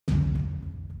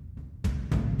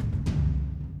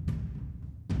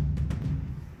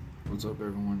What's up,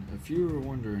 everyone? If you were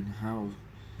wondering how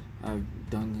I've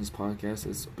done this podcast,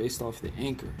 it's based off the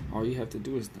Anchor. All you have to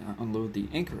do is download the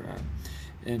Anchor app.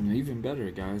 And even better,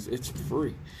 guys, it's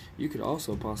free. You could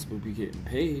also possibly be getting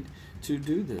paid to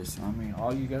do this. I mean,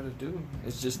 all you got to do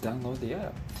is just download the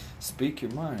app. Speak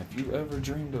your mind. If you ever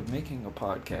dreamed of making a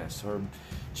podcast or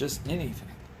just anything,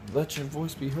 let your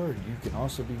voice be heard. You can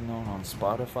also be known on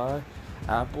Spotify,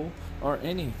 Apple, or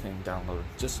anything downloaded.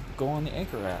 Just go on the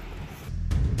Anchor app.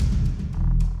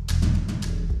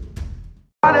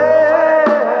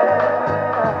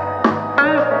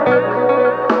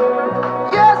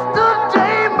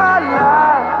 Yesterday my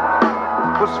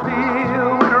life was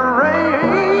filled with rain.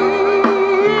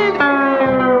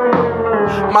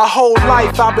 My whole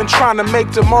life I've been trying to make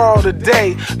tomorrow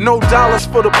today. No dollars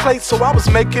for the plate, so I was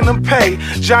making them pay.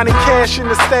 Johnny Cash in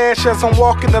the stash as I'm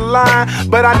walking the line,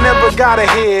 but I never got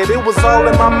ahead. It was all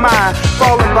in my mind,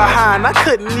 falling behind. I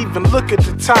couldn't even look at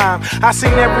the time. I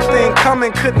seen everything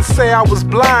coming, couldn't say I was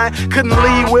blind. Couldn't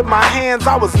lead with my hands,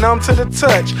 I was numb to the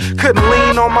touch. Couldn't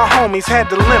lean on my homies, had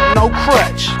to limp, no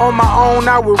crutch. On my own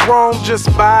I would roam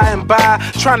just by and by,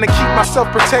 trying to keep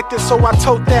myself protected, so I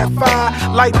tote that fire.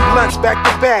 Lighting blunts back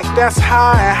to back, that's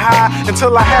high and high,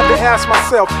 until I had to ask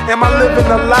myself, am I living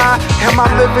a lie? Am I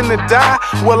living to die?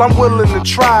 Well, I'm willing to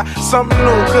try something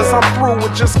new, cause I'm through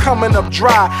with just coming up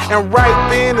dry. And right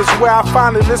then is where I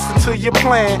finally listened to your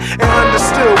plan and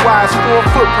understood why it's 4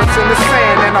 footprints in the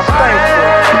sand, and I'm thankful.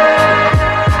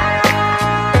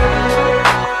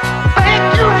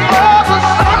 Thank you for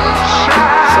the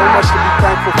sunshine. So much to be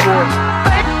thankful for.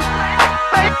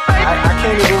 I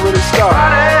can't even really stop.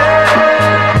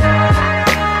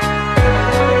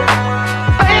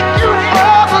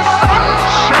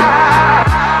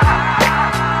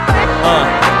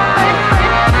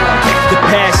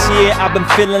 I've been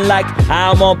feeling like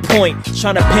I'm on point,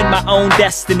 trying to pin my own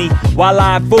destiny while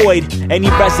I avoid any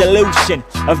resolution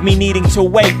of me needing to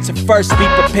wait to first be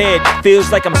prepared.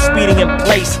 Feels like I'm speeding in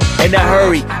place in a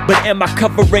hurry, but am I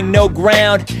covering no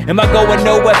ground? Am I going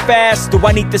nowhere fast? Do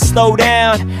I need to slow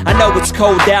down? I know it's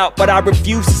cold out, but I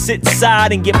refuse to sit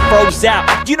inside and get froze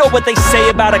out. You know what they say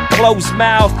about a closed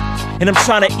mouth? And I'm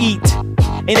trying to eat.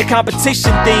 Ain't a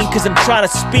competition thing, cause I'm trying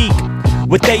to speak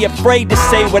what they afraid to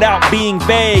say without being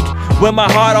vague. Wear my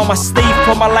heart on my sleeve,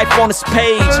 put my life on this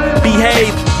page.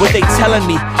 Behave what they telling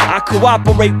me. I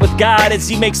cooperate with God as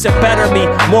He makes a better me,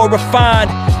 more refined.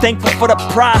 Thankful for the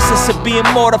process of being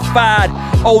mortified.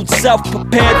 Old self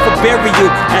prepared for burial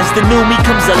as the new me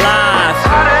comes alive.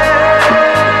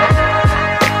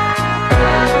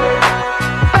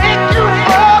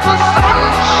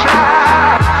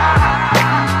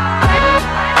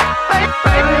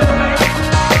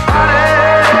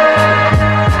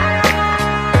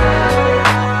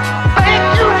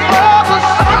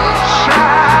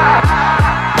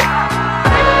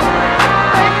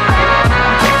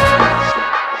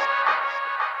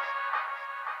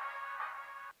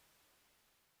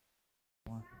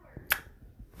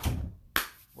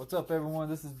 What's up, everyone?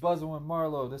 This is Buzzing with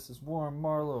Marlowe. This is Warren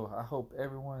Marlowe. I hope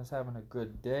everyone is having a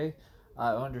good day. I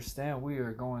understand we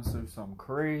are going through some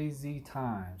crazy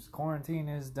times. Quarantine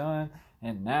is done,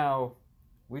 and now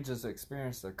we just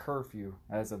experienced a curfew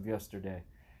as of yesterday.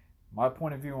 My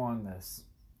point of view on this,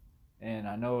 and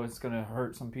I know it's going to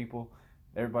hurt some people.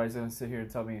 Everybody's going to sit here and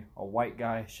tell me a white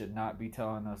guy should not be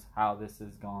telling us how this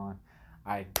has gone.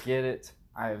 I get it.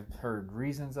 I've heard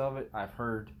reasons of it. I've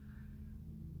heard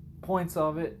points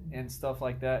of it and stuff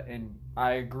like that, and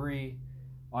I agree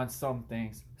on some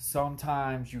things.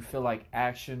 Sometimes you feel like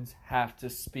actions have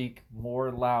to speak more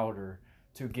louder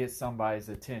to get somebody's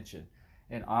attention,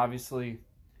 and obviously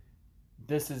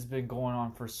this has been going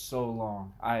on for so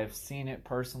long. I have seen it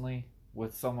personally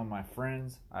with some of my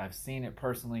friends. I've seen it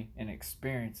personally in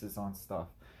experiences on stuff,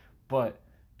 but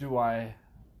do I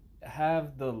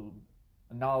have the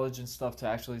knowledge and stuff to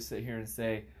actually sit here and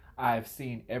say I've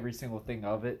seen every single thing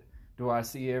of it? Do I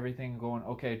see everything going,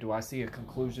 okay, do I see a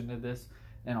conclusion to this?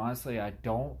 And honestly, I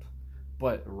don't.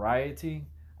 But rioting,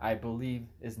 I believe,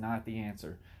 is not the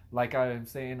answer. Like I'm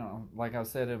saying, like I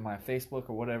said in my Facebook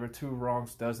or whatever, 2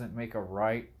 wrongs doesn't make a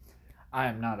right. I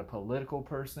am not a political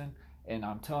person. And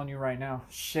I'm telling you right now,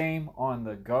 shame on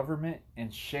the government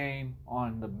and shame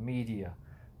on the media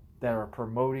that are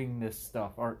promoting this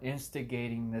stuff, are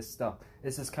instigating this stuff.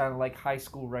 This is kind of like high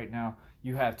school right now.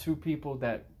 You have 2 people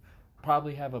that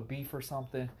probably have a beef or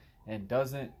something and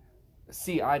doesn't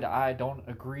see eye to eye, don't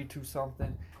agree to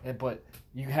something, but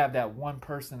you have that one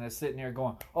person that's sitting there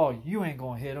going, oh, you ain't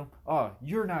gonna hit him, oh,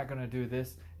 you're not gonna do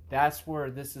this. That's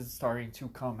where this is starting to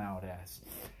come out as.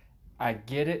 I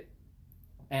get it.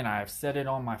 And I've said it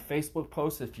on my Facebook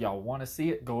post. If y'all want to see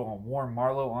it, go on Warren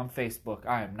Marlowe on Facebook.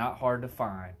 I am not hard to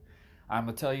find. I'm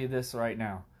going to tell you this right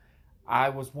now. I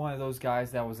was one of those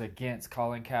guys that was against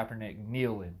Colin Kaepernick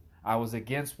kneeling. I was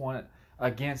against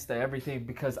everything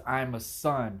because I'm a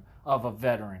son of a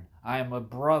veteran. I am a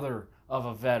brother of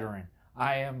a veteran.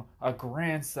 I am a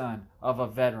grandson of a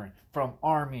veteran from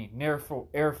Army,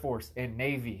 Air Force, and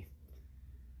Navy.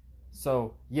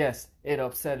 So, yes, it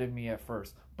upsetted me at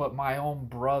first. But my own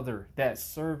brother that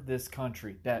served this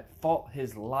country, that fought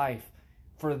his life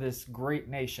for this great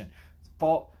nation,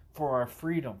 fought for our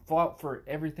freedom, fought for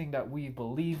everything that we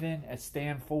believe in and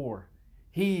stand for.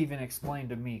 He even explained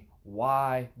to me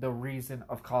why the reason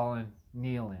of Colin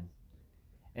kneeling.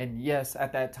 And yes,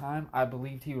 at that time, I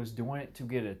believed he was doing it to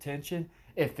get attention.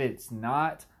 If it's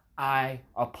not, I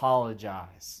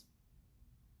apologize.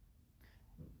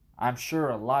 I'm sure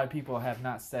a lot of people have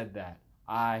not said that.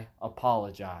 I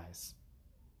apologize.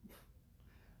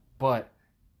 But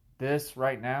this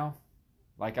right now,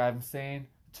 like I'm saying,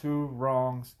 2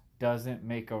 wrongs doesn't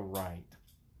make a right.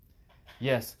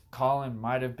 Yes, Colin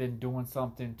might have been doing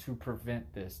something to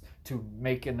prevent this, to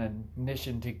make an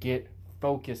initiative to get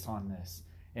focus on this.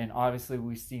 And obviously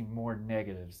we see more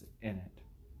negatives in it.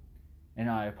 And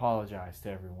I apologize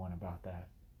to everyone about that.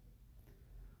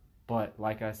 But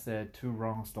like I said, 2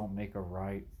 wrongs don't make a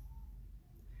right.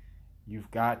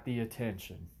 You've got the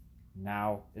attention.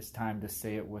 Now it's time to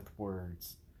say it with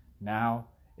words. Now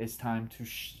it's time to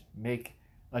make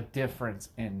a difference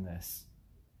in this.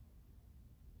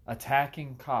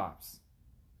 Attacking cops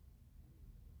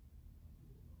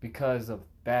because of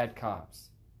bad cops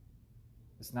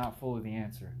is not fully the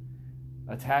answer.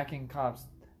 Attacking cops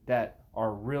that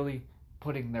are really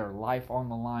putting their life on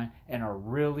the line and are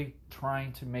really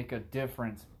trying to make a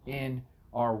difference in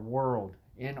our world,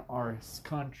 in our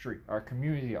country, our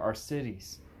community, our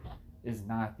cities, is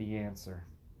not the answer.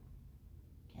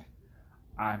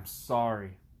 I'm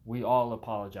sorry. We all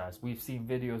apologize. We've seen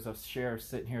videos of sheriffs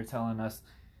sitting here telling us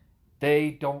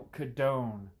they don't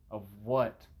condone of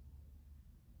what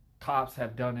cops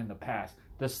have done in the past.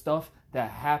 The stuff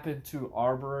that happened to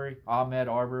Ahmaud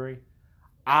Arbery,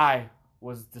 I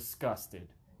was disgusted.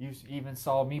 You even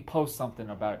saw me post something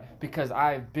about it because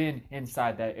I've been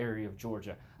inside that area of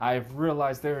Georgia. I've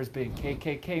realized there has been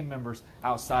KKK members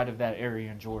outside of that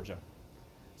area in Georgia.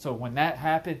 So when that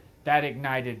happened, that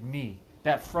ignited me.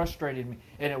 That frustrated me.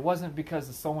 And it wasn't because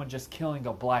of someone just killing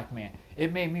a black man.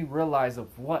 It made me realize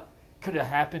of what could have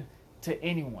happened to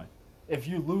anyone. If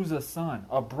you lose a son,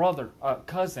 a brother, a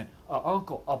cousin, an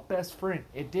uncle, a best friend,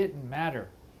 it didn't matter.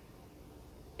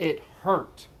 It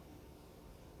hurt.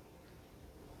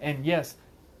 And yes,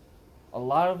 a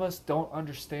lot of us don't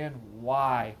understand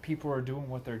why people are doing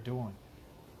what they're doing.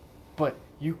 But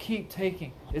you keep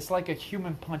taking, it's like a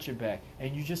human punching bag,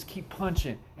 and you just keep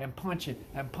punching and punching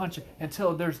and punching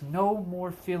until there's no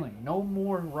more feeling, no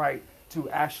more right to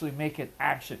actually make an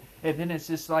action. And then it's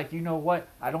just like, you know what?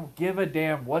 I don't give a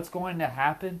damn what's going to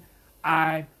happen.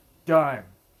 I'm done.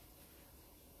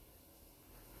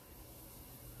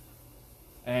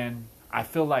 And I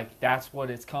feel like that's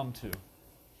what it's come to.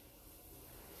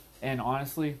 And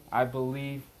honestly, I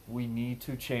believe we need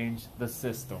to change the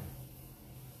system.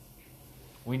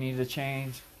 We need to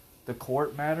change the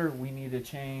court matter. We need to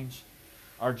change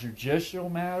our judicial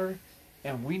matter.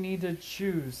 And we need to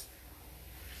choose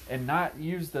and not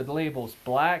use the labels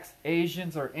blacks,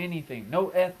 Asians, or anything. No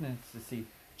ethnicity.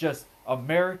 Just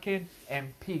American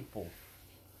and people.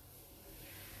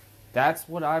 That's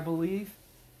what I believe.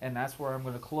 And that's where I'm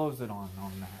going to close it on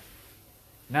that.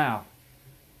 Now,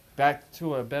 back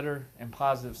to a better and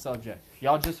positive subject.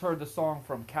 Y'all just heard the song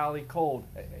from Cali Cold,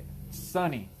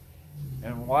 Sunny.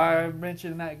 And why I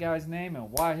mentioned that guy's name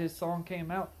and why his song came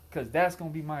out, because that's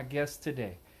going to be my guest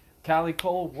today. Cali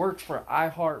Cold works for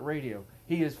iHeartRadio.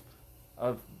 He is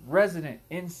a resident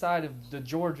inside of the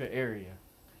Georgia area.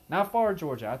 Not far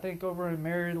Georgia. I think over in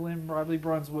Maryland, probably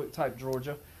Brunswick type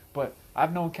Georgia. But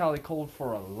I've known Cali Cold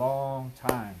for a long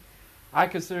time. I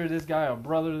consider this guy a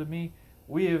brother to me.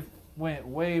 We have went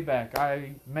way back.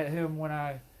 I met him when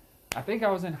I think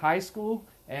I was in high school,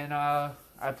 and I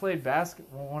played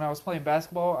basketball. When I was playing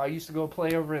basketball, I used to go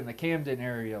play over in the Camden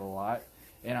area a lot,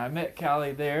 and I met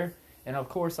Cali there. And of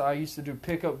course, I used to do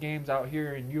pickup games out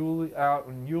here in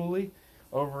Yulee,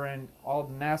 over in all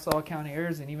the Nassau County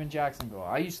areas, and even Jacksonville.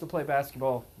 I used to play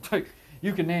basketball.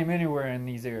 You can name anywhere in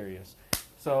these areas.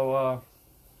 So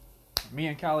me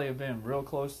and Cali have been real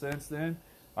close since then.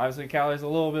 Obviously, Cali's a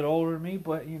little bit older than me,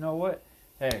 but you know what?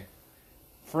 Hey,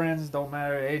 friends don't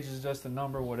matter. Age is just a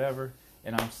number, whatever.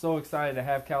 And I'm so excited to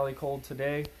have Cali Cold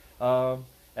today.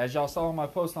 As as y'all saw in my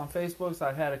post on Facebook,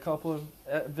 I had a couple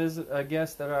of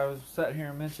guests that I was sat here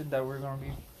and mentioned that we're going to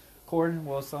be recording.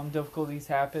 Well, some difficulties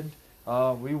happened.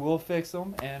 We will fix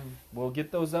them, and we'll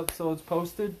get those episodes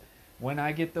posted when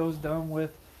I get those done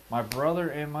with my brother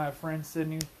and my friend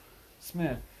Sydney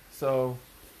Smith. So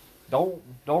don't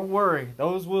worry,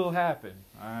 those will happen.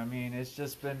 I mean, it's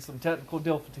just been some technical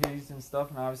difficulties and stuff,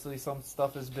 and obviously some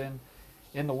stuff has been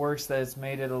in the works that's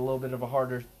made it a little bit of a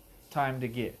harder time to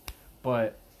get.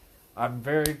 But I'm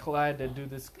very glad to do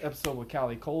this episode with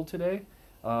Callie Cole today.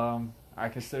 I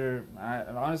just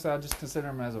consider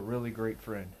him as a really great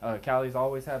friend. Callie's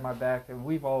always had my back, and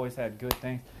we've always had good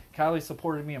things. Callie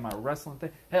supported me in my wrestling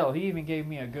thing. Hell, he even gave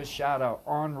me a good shout out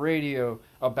on radio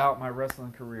about my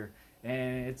wrestling career,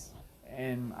 and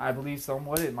I believe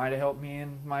somewhat it might have helped me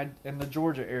in the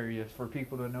Georgia area for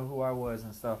people to know who I was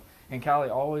and stuff. And Callie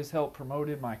always helped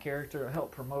promoted my character,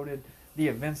 helped promoted the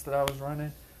events that I was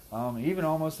running, even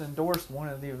almost endorsed one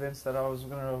of the events that I was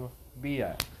going to be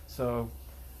at. So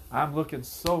I'm looking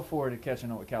so forward to catching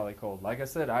up with Callie Cole. Like I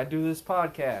said, I do this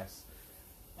podcast.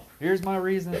 Here's my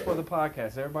reason for the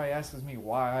podcast. Everybody asks me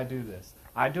why I do this.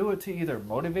 I do it to either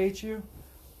motivate you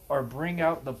or bring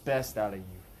out the best out of you.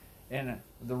 And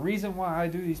the reason why I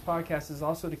do these podcasts is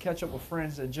also to catch up with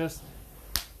friends and just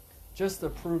to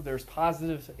prove there's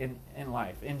positives in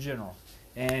life in general.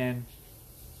 And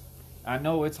I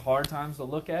know it's hard times to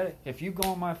look at it. If you go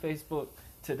on my Facebook,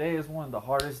 today is one of the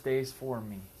hardest days for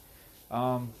me.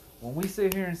 When we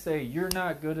sit here and say you're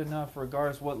not good enough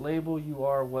regardless what label you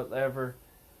are, whatever,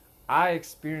 I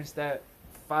experienced that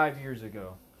 5 years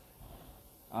ago.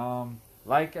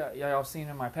 Like y'all seen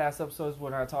in my past episodes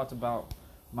when I talked about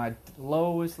my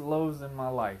lowest lows in my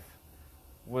life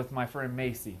with my friend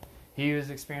Macy. He was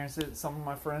experiencing it. Some of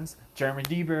my friends, Jeremy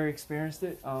DeBerry, experienced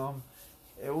it.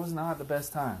 It was not the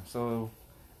best time. So,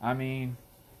 I mean,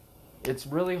 it's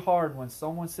really hard when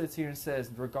someone sits here and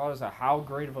says, regardless of how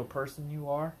great of a person you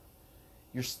are,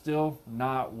 you're still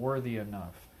not worthy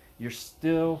enough. You're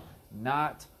still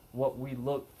not what we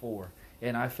look for.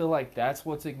 And I feel like that's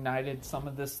what's ignited some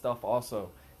of this stuff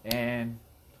also. And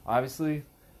obviously,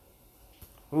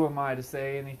 who am I to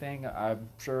say anything? I'm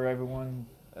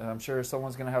sure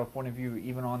someone's going to have a point of view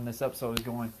even on this episode is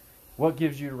going, what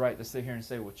gives you the right to sit here and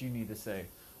say what you need to say?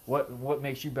 What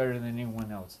makes you better than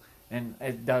anyone else? And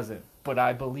it doesn't. But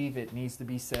I believe it needs to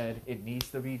be said. It needs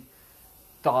to be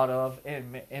thought of.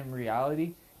 And in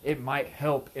reality, it might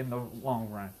help in the long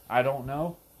run. I don't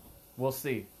know. We'll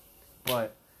see.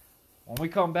 But when we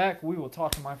come back, we will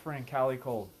talk to my friend Callie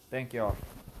Cole. Thank y'all.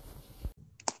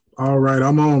 All right,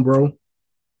 I'm on, bro.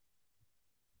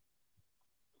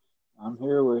 I'm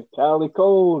here with Callie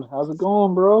Cole. How's it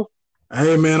going, bro?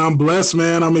 Hey, man, I'm blessed,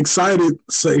 man. I'm excited.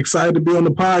 So excited to be on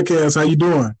the podcast. How you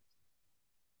doing?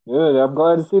 Good. I'm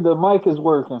glad to see the mic is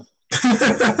working.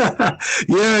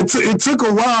 Yeah, it took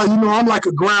a while. You know, I'm like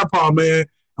a grandpa, man.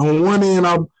 On one end,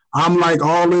 I'm like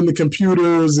all in the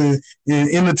computers and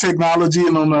in the technology,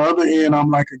 and on the other end, I'm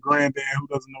like a granddad who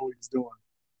doesn't know what he's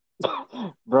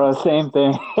doing. Bro, same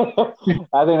thing.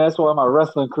 I think that's why my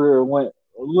wrestling career went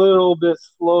a little bit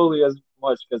slowly as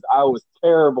much because I was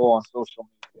terrible on social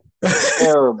media.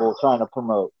 Terrible trying to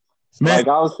promote. Man. Like,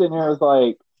 I was sitting here,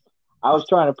 I was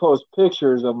trying to post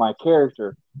pictures of my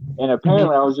character, and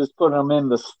apparently I was just putting them in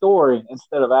the story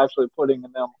instead of actually putting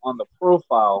them on the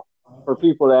profile for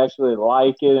people to actually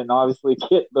like it and obviously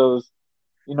get those,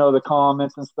 the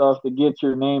comments and stuff to get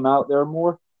your name out there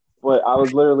more. But I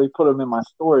was literally put them in my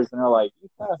stories, and they're like, you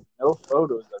have no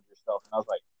photos of yourself. And I was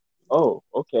like, oh,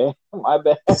 okay, my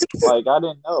bad. Like, I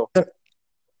didn't know.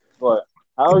 But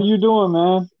how are you doing,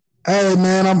 man? Hey,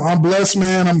 man, I'm blessed,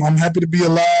 man. I'm happy to be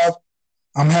alive.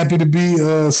 I'm happy to be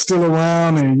still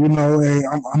around, and hey,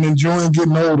 I'm enjoying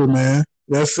getting older, man.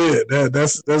 That's it.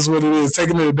 That's what it is.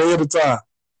 Taking it a day at a time.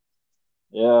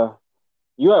 Yeah.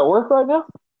 You at work right now?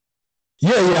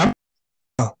 Yeah.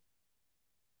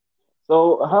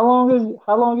 So how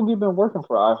long have you been working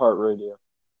for iHeartRadio?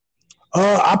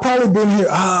 I've probably been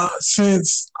here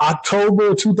since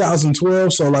October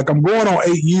 2012. So I'm going on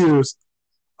 8 years.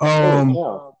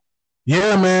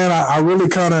 Yeah, man, I really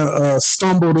kind of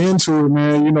stumbled into it,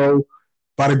 man,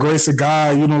 by the grace of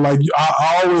God,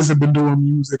 I always have been doing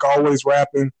music, always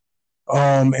rapping.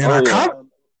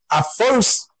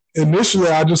 Initially,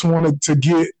 I just wanted to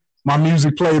get my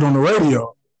music played on the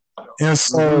radio. And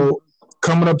so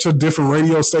coming up to different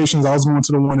radio stations, I was going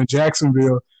to the one in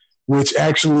Jacksonville, which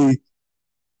actually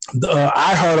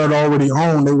iHeart had already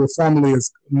owned. They were formerly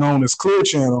known as Clear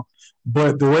Channel.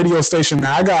 But the radio station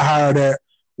that I got hired at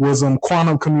was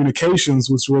Quantum Communications,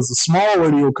 which was a small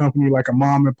radio company, like a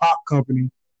mom and pop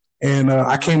company. And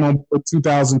I came on in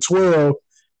 2012,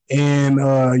 And,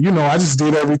 I just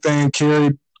did everything,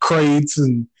 carried crates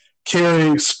and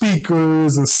carried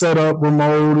speakers and set up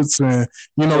remotes and,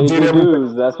 Paid did your everything.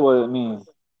 dues. That's what it means.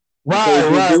 You Right, paid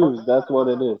your right. dues. That's what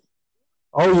it is.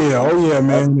 Oh yeah,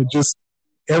 That's man. It just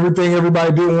everything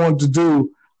everybody didn't want to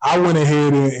do, I went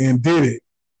ahead and did it.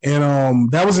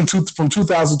 And that was from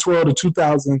 2012 to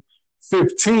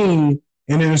 2015.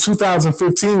 And then in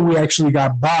 2015, we actually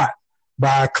got bought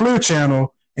by Clear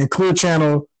Channel, and Clear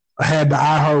Channel had the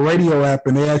iHeartRadio app,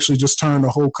 and they actually just turned the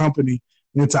whole company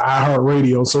into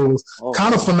iHeartRadio. So it was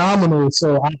kind of phenomenal.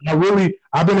 So I've been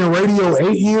in radio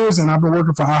 8 years, and I've been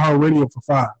working for iHeartRadio for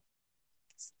 5.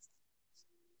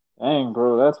 Dang,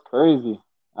 bro, that's crazy.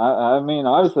 I mean,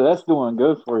 obviously, that's doing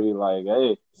good for you. Like,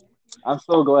 hey, I'm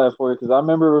so glad for you because I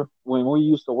remember when we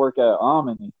used to work at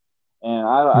Omni, and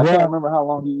I can't remember how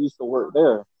long you used to work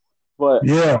there. But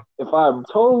if I'm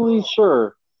totally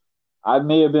sure, I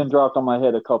may have been dropped on my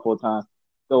head a couple of times.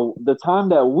 So the time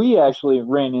that we actually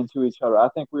ran into each other, I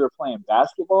think we were playing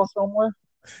basketball somewhere.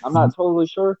 I'm not totally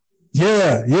sure.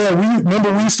 Yeah.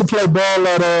 We used to play ball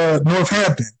at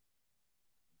Northampton.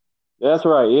 That's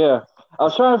right, yeah. I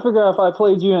was trying to figure out if I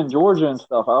played you in Georgia and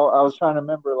stuff. I was trying to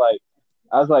remember,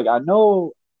 I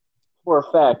know for a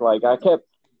fact, I kept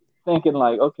thinking,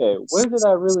 okay, where did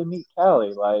I really meet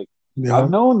Callie?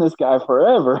 I've known this guy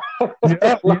forever.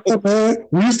 Yeah, man.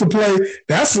 We used to play,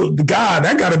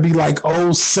 that got to be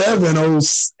 07,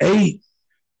 08,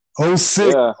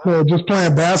 06. Yeah. Just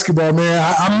playing basketball, man.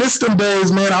 I missed them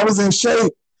days, man. I was in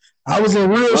shape. I was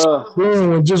in real shape,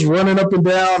 and just running up and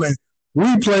down, and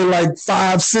we played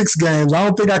 5-6 games. I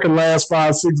don't think I could last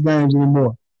 5-6 games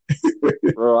anymore.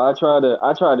 Bro, I try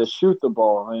to shoot the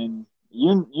ball, and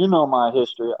you know my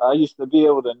history. I used to be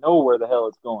able to know where the hell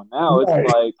it's going. Now it's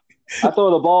I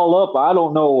throw the ball up, I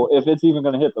don't know if it's even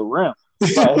going to hit the rim.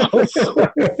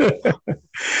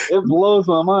 It blows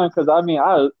my mind because, I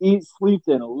eat, sleep,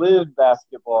 and lived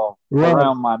basketball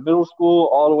around my middle school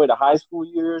all the way to high school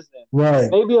years, and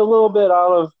maybe a little bit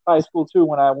out of high school too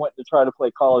when I went to try to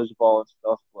play college ball and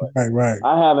stuff. But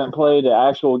I haven't played an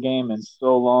actual game in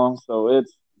so long, so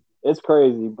it's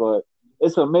crazy. But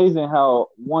it's amazing how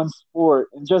one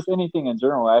sport and just anything in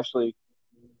general actually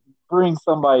brings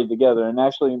somebody together and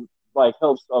actually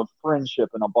helps a friendship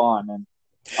and a bond. And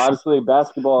obviously,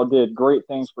 basketball did great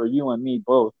things for you and me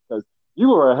both because you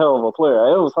were a hell of a player.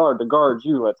 It was hard to guard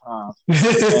you at times.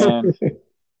 And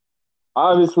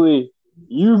obviously,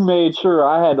 you made sure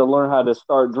I had to learn how to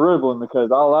start dribbling because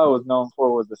all I was known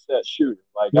for was a set shooter.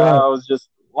 I was just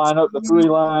line up the 3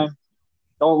 line,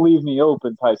 don't leave me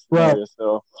open type scenario.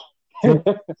 So.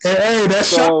 Hey, that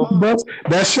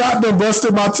shot done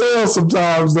busted my tail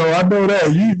sometimes, though. I know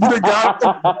that. You done got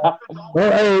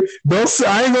hey,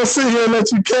 I ain't gonna sit here and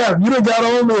let you cap. You done got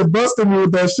on me and busted me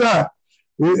with that shot.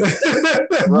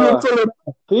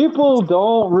 People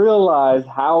don't realize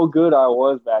how good I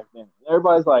was back then.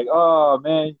 Everybody's like, "Oh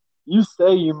man, you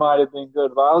say you might have been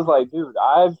good," but I was like, "Dude,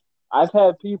 I've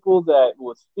had people that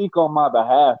would speak on my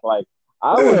behalf.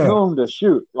 I was known to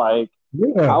shoot. I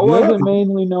wasn't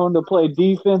mainly known to play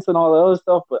defense and all the other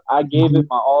stuff, but I gave it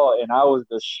my all, and I was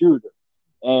the shooter.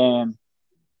 And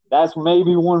that's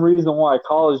maybe one reason why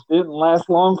college didn't last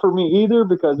long for me either,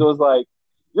 because it was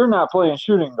you're not playing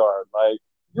shooting guard.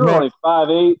 You're only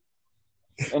 5'8",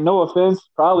 and no offense,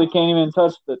 probably can't even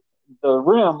touch the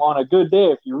rim on a good day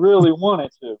if you really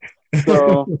wanted to.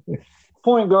 So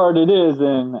point guard it is,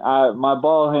 and my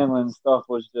ball handling stuff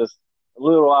was just a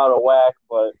little out of whack,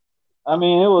 but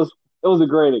it was a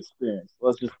great experience.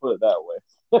 Let's just put it that way.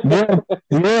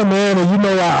 yeah, man. And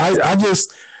I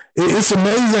just it's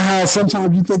amazing how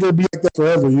sometimes you think it'll be like that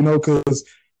forever. Because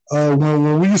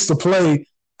when we used to play,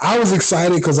 I was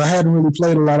excited because I hadn't really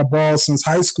played a lot of ball since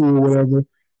high school or whatever.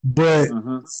 But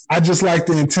I just like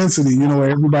the intensity.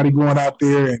 Everybody going out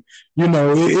there, and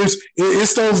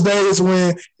it's those days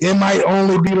when it might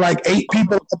only be 8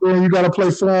 people out there, and you got to play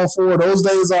 4-on-4. Those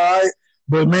days are all right.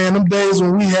 But, man, them days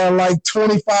when we had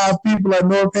 25 people at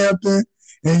Northampton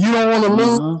and you don't want to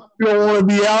lose, you don't want to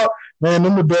be out, man,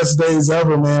 them the best days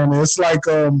ever, man. It's I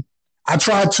try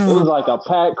to – It was like a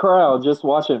packed crowd just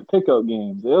watching pickup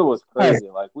games. It was crazy.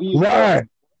 We used to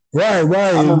 – Right.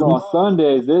 I remember on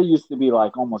Sundays, there used to be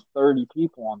almost 30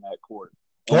 people on that court.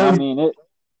 And,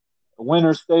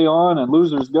 winners stay on and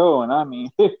losers go. And,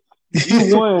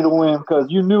 you wanted to win because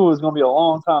you knew it was going to be a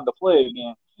long time to play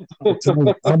again.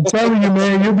 I'm telling you,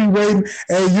 man, you'll be waiting.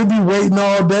 Hey, you'll be waiting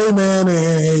all day, man,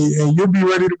 and you'll be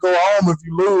ready to go home if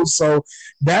you lose. So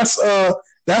that's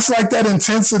that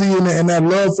intensity and that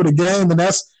love for the game, and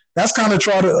that's kind of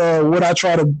what I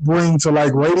try to bring to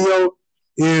radio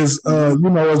is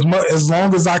as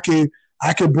long as I can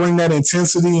I could bring that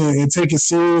intensity and take it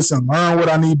serious and learn what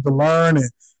I need to learn and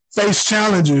face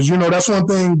challenges. You know, that's one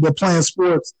thing that playing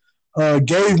sports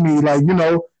gave me. Like, you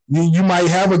know, you might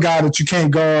have a guy that you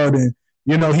can't guard and,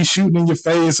 you know, he's shooting in your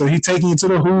face or he's taking you to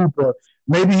the hoop or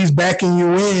maybe he's backing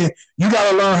you in. You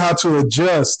got to learn how to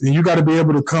adjust and you got to be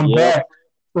able to come back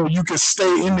so you can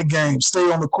stay in the game,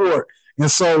 stay on the court.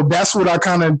 And so that's what I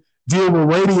kind of did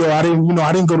with radio. I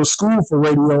didn't go to school for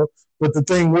radio, but the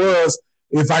thing was,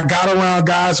 if I got around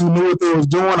guys who knew what they was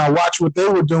doing, I watched what they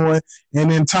were doing.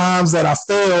 And in times that I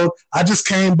failed, I just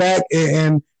came back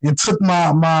and took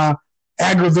my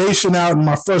aggravation out and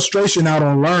my frustration out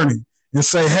on learning and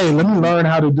say, hey, let me learn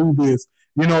how to do this.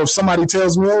 You know, if somebody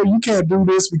tells me, oh, you can't do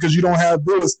this because you don't have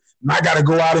this, and I got to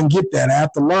go out and get that. I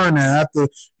have to learn that. I have to,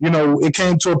 you know, it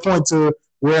came to a point to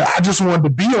where I just wanted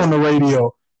to be on the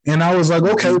radio. And I was like,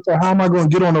 okay, so how am I going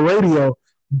to get on the radio?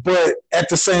 But at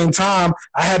the same time,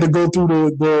 I had to go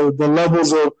through the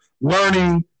levels of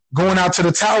learning, going out to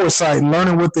the tower site and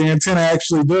learning what the antenna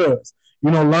actually does.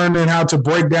 You know, learning how to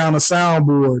break down a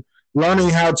soundboard,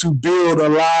 learning how to build a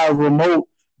live remote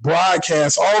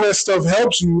broadcast. All that stuff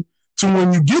helps you to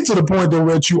when you get to the point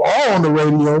that you are on the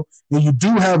radio and you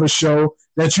do have a show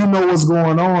that you know what's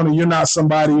going on and you're not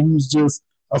somebody who's just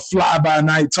a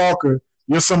fly-by-night talker.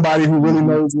 You're somebody who really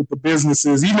knows what the business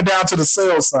is, even down to the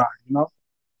sales side, you know?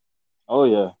 Oh,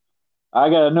 yeah. I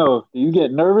got to know, do you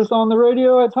get nervous on the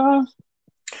radio at times?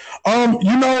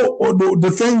 You know,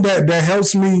 the thing that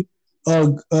helps me,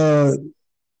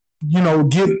 you know,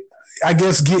 get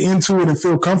into it and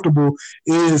feel comfortable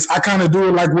is I kind of do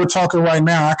it like we're talking right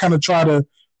now. I kind of try to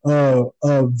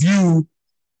view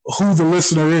who the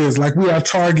listener is. Like we are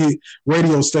target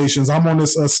radio stations. I'm on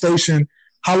this station,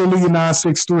 Hallelujah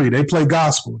 963. They play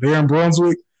gospel. They're in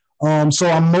Brunswick. So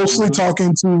I'm mostly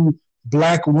talking to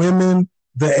Black women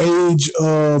the age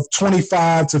of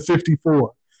 25 to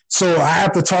 54. So I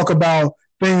have to talk about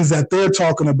things that they're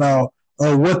talking about,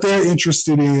 what they're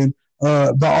interested in,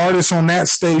 the artists on that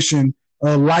station,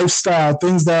 lifestyle,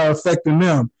 things that are affecting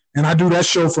them. And I do that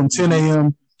show from 10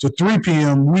 a.m. to 3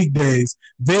 p.m. weekdays.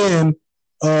 Then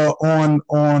on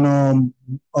 103Q,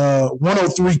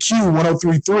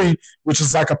 103.3, which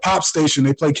is like a pop station.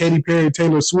 They play Katy Perry,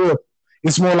 Taylor Swift.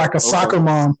 It's more like a soccer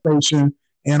mom station.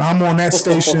 And I'm on that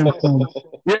station from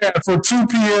 2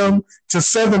 p.m. to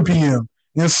 7 p.m.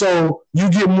 And so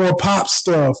you get more pop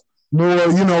stuff, more,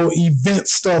 you know, event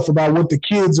stuff about what the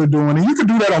kids are doing. And you can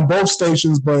do that on both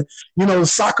stations, but, you know, the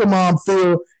soccer mom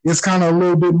feel is kind of a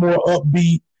little bit more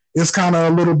upbeat. It's kind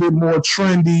of a little bit more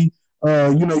trendy.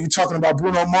 You know, you're talking about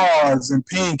Bruno Mars and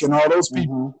Pink and all those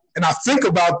people. And I think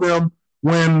about them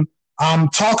when I'm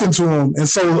talking to them. And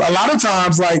so a lot of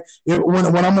times, like when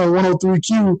I'm on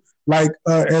 103Q, like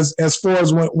as far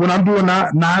as when I'm doing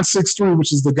 963,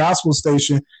 which is the gospel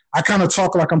station, I kind of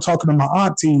talk like I'm talking to my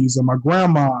aunties or my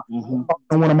grandma and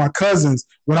one of my cousins.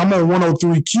 When I'm on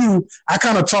 103Q, I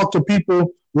kind of talk to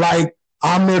people like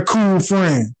I'm their cool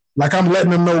friend. Like I'm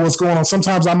letting them know what's going on.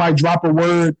 Sometimes I might drop a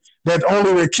word that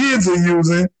only the kids are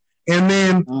using, and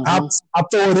then I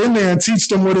throw it in there and teach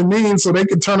them what it means so they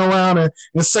can turn around and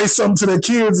say something to their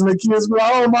kids, and the kids be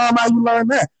like, oh, Mom, how you learn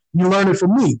that? You learn it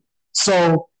from me.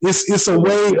 So it's a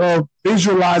way of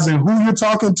visualizing who you're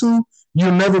talking to.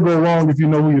 You'll never go wrong if you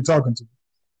know who you're talking to.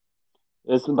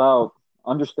 It's about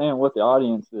understanding what the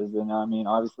audience is. And, I mean,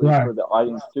 obviously for the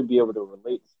audience to be able to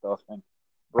relate to stuff. And,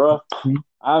 bro,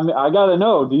 I got to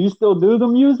know, do you still do the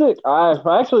music? I've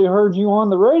actually heard you on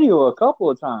the radio a couple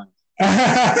of times.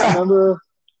 I remember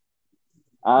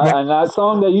and that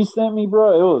song that you sent me,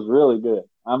 bro, it was really good.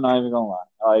 I'm not even going to lie.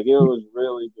 Like, it was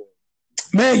really good.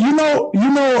 Man, you know,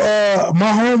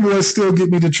 my homeboys still get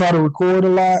me to try to record a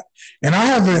lot, and I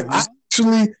haven't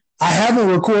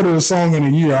recorded a song in a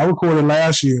year. I recorded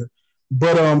last year,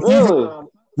 but and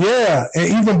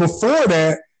even before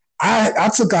that, I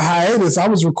took a hiatus. I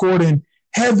was recording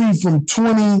heavy from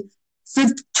 2014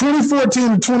 to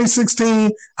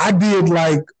 2016. I did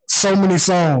like so many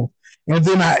songs. And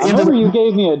then I remember you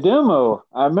gave me a demo.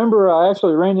 I remember I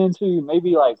actually ran into you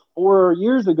maybe like 4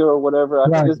 years ago or whatever. I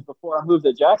think this was before I moved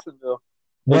to Jacksonville.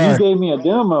 And you gave me a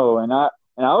demo, and I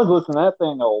was listening to that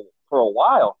thing for a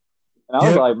while. And I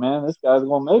was like, man, this guy's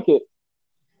gonna make it.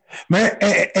 Man,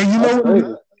 and you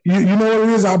know you know what it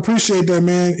is? I appreciate that,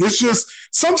 man. It's just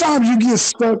sometimes you get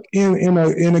stuck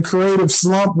in a creative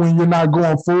slump when you're not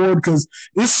going forward, because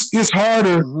it's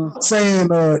harder saying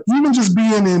even just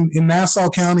being in Nassau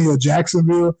County or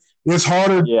Jacksonville, it's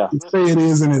harder to say it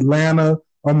is in Atlanta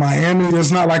or Miami.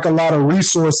 There's not like a lot of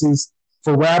resources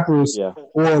for rappers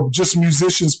or just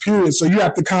musicians, period. So you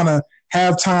have to kind of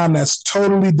have time that's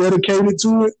totally dedicated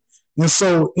to it. And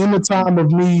so in the time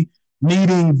of me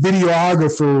needing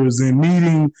videographers and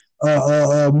needing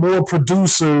more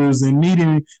producers and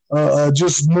needing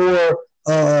just more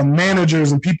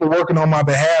managers and people working on my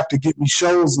behalf to get me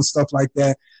shows and stuff like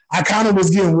that, I kind of was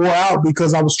getting wore out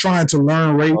because I was trying to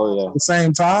learn radio at the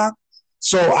same time.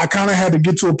 So I kind of had to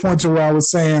get to a point to where I was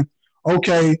saying,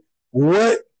 okay,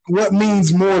 what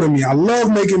means more to me? I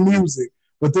love making music,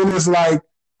 but then it's like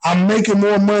I'm making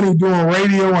more money doing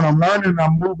radio and I'm learning and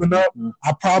I'm moving up.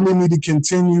 I probably need to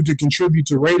continue to contribute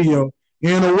to radio.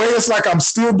 In a way, it's like I'm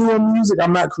still doing music.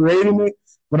 I'm not creating it,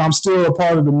 but I'm still a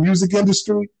part of the music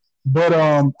industry. But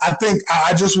I think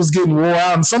I just was getting wore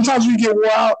out. And sometimes when you get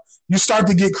wore out, you start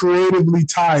to get creatively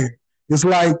tired. It's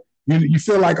like you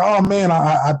feel like, oh, man,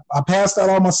 I passed out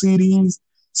all my CDs.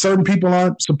 Certain people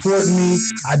aren't supporting me.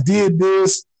 I did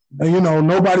this.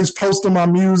 Nobody's posting my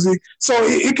music. So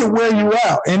it can wear you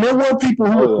out. And there were people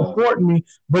who were supporting me,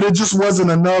 but it just wasn't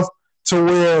enough to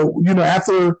where,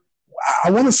 after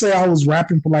I want to say I was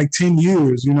rapping for like 10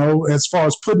 years, as far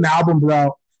as putting albums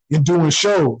out and doing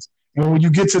shows. And when you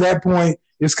get to that point,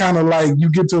 it's kind of like you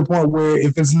get to a point where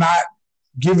if it's not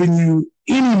giving you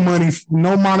any money,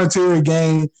 no monetary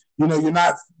gain, you're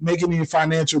not making any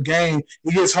financial gain,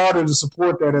 it gets harder to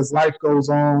support that as life goes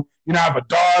on. I have a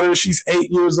daughter, she's 8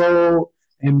 years old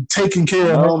and taking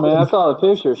care of her. Oh, man, I saw the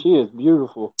picture. She is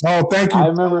beautiful. Oh, thank you. I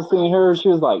remember seeing her. She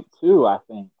was like 2, I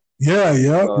think. Yeah.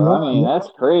 So, I mean, that's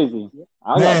crazy.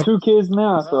 I got 2 kids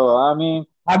now, so, I mean,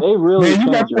 they really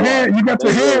you got your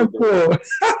hand full.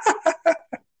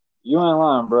 You ain't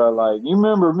lying, bro. Like, you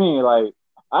remember me, like,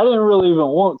 I didn't really even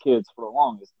want kids for the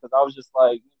longest because I was just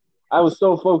like, I was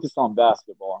so focused on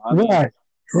basketball. I mean, right.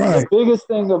 The biggest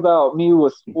thing about me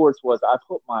with sports was I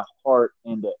put my heart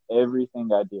into everything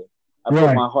I did. I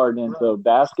put my heart into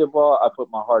basketball. I put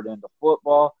my heart into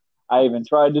football. I even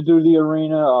tried to do the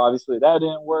arena. Obviously, that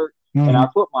didn't work. Mm-hmm. And I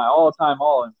put my all-time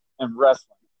all in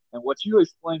wrestling. And what you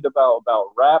explained about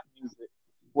rap music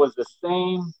was the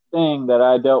same thing that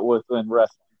I dealt with in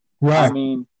wrestling. Right. I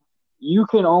mean, you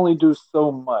can only do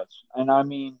so much. And I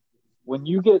mean, when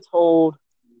you get told,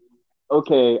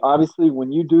 okay, obviously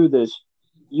when you do this,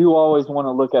 you always want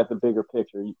to look at the bigger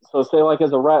picture. So say like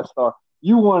as a rap star,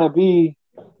 you want to be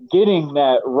getting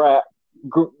that rap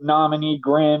nominee,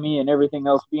 Grammy, and everything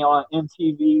else, being on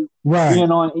MTV,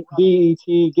 being on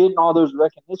BET, getting all those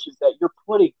recognitions that you're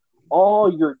putting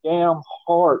all your damn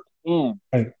heart in.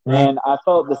 Right. And I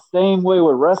felt the same way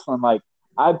with wrestling. Like,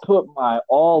 I put my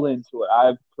all into it.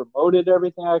 I promoted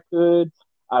everything I could.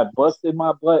 I busted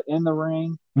my butt in the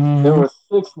ring. Mm-hmm. There was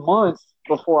 6 months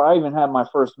before I even had my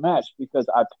first match because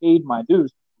I paid my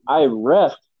dues. I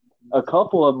reffed a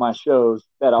couple of my shows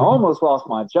that I almost lost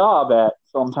my job at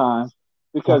sometimes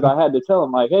because I had to tell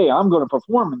them, like, hey, I'm going to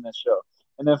perform in this show.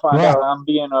 And then find out I'm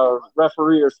being a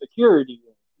referee or security.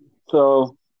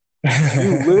 So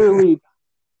you literally,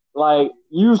 like,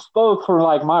 you spoke for,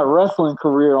 like, my wrestling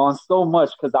career on so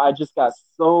much because I just got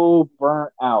so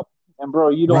burnt out. And, bro,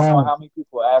 you don't know how many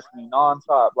people ask me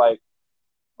nonstop, like,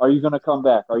 are you going to come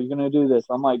back? Are you going to do this?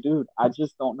 I'm like, dude, I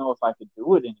just don't know if I could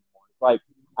do it anymore. Like,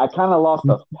 I kind of lost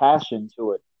a passion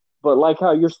to it. But like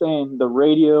how you're saying the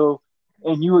radio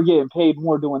and you were getting paid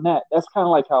more doing that, that's kind of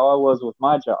like how I was with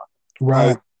my job. Right.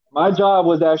 Like, my job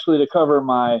was actually to cover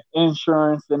my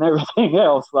insurance and everything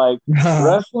else. Like,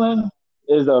 wrestling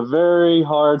is a very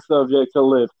hard subject to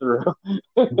live through.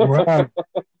 Right,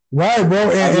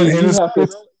 bro. And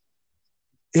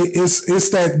it's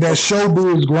that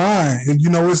showbiz grind. And,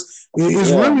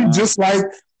 it's really just like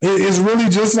it's really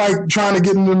just like trying to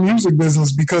get in the music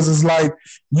business because it's like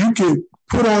you could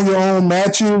put on your own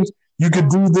matches, you could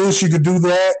do this, you could do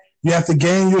that. You have to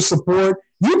gain your support.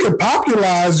 You could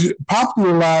popularize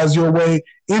your way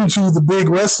into the big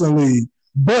wrestling league.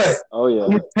 But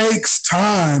it takes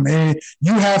time, and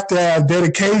you have to have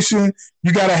dedication.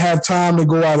 You got to have time to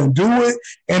go out and do it.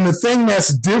 And the thing that's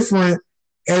different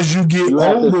as you get older, you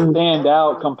have to stand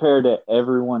out compared to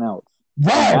everyone else.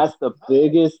 Right. And that's the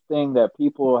biggest thing that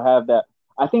people have. That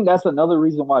I think that's another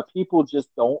reason why people just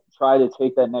don't try to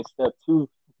take that next step to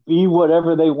be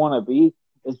whatever they want to be,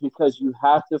 is because you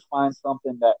have to find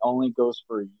something that only goes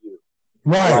for you.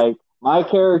 Right. Like my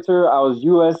character, I was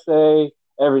USA,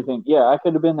 everything. Yeah, I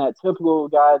could have been that typical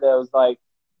guy that was like,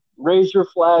 raise your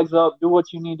flags up, do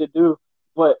what you need to do.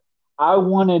 But I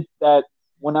wanted that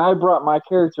when I brought my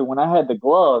character, when I had the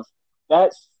gloves,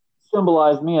 that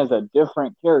symbolized me as a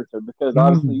different character because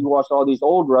obviously you watch all these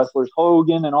old wrestlers,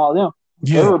 Hogan and all them,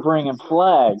 they were bringing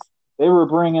flags. They were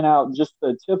bringing out just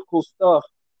the typical stuff.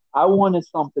 I wanted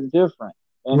something different.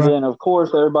 And then, of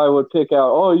course, everybody would pick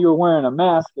out, oh, you're wearing a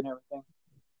mask and everything.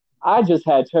 I just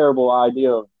had terrible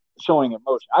idea of showing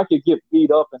emotion. I could get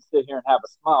beat up and sit here and have a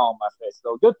smile on my face.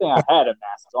 So good thing I had a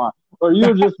mask on. Or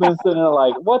you've just been sitting there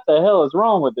like, what the hell is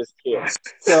wrong with this kid?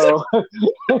 So,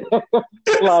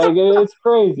 like, it's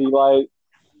crazy. Like,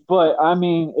 but I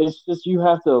mean, it's just you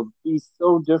have to be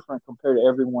so different compared to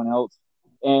everyone else.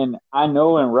 And I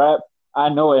know in rap, I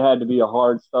know it had to be a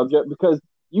hard subject because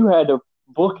you had to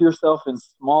book yourself in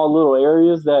small little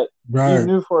areas that you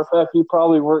knew for a fact you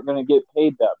probably weren't going to get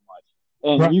paid that much.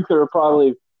 And you could have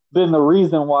probably been the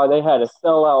reason why they had to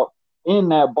sell out in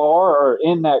that bar or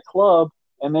in that club,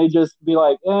 and they just be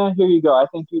like, here you go. I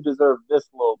think you deserve this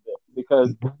little bit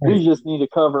because we just need to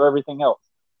cover everything else.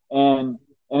 And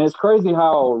it's crazy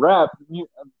how rap,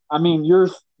 I mean, your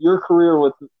career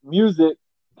with music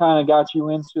kind of got you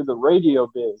into the radio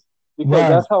biz. Because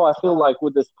that's how I feel like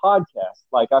with this podcast.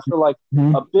 Like, I feel like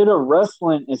a bit of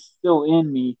wrestling is still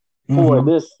in me for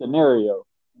this scenario.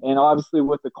 And obviously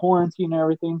with the quarantine and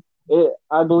everything,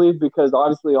 I believe because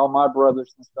obviously all my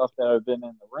brothers and stuff that have been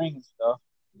in the ring and stuff,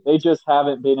 they just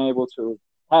haven't been able to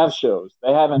have shows.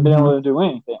 They haven't been able to do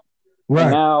anything. Right.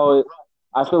 And now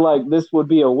I feel like this would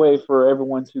be a way for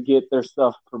everyone to get their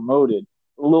stuff promoted.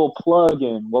 A little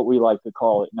plug-in, what we like to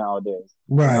call it nowadays.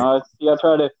 Right. I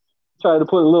try to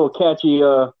put a little catchy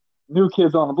New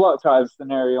Kids on the Block type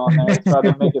scenario on there. Try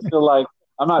to make it feel like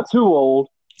I'm not too old,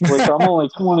 which I'm only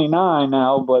 29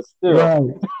 now, but still. Right.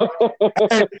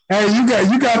 hey, you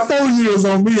got 4 years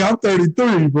on me. I'm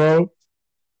 33, bro.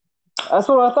 That's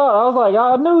what I thought. I was like,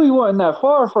 I knew he wasn't that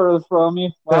far further from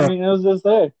you. I mean, it was just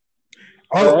there.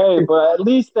 But at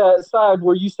least that side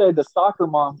where you say the soccer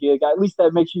mom gig, at least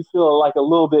that makes you feel like a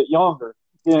little bit younger.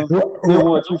 Than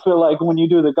what you feel like when you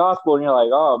do the gospel and you're like,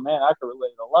 oh man, I can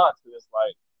relate a lot to this.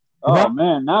 Like, oh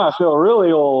man, now I feel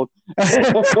really old.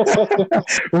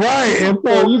 Right. And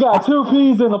so you got 2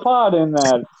 peas in the pod in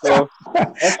that. So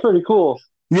that's pretty cool.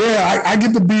 Yeah, I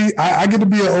get to be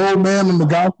an old man on the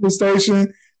gospel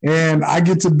station, and I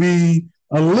get to be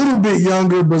a little bit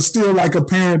younger, but still like a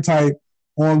parent type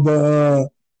on the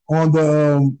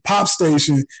pop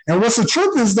station. And what's the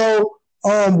truth is though,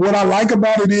 what I like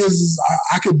about it is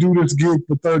I could do this gig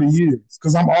for 30 years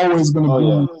because I'm always going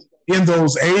to be in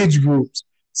those age groups.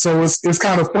 So it's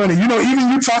kind of funny. You know,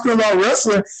 even you talking about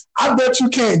wrestling, I bet you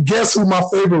can't guess who my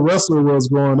favorite wrestler was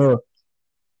growing up.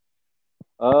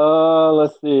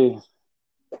 Let's see.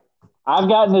 I've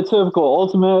gotten the typical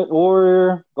Ultimate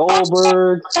Warrior,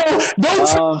 Goldberg, Sting.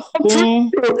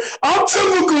 I'm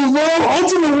typical, bro.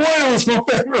 Ultimate Warrior was my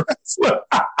favorite wrestler.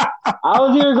 I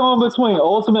was either going between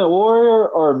Ultimate Warrior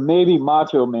or maybe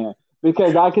Macho Man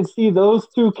because I could see those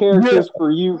 2 characters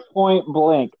for you point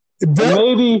blank.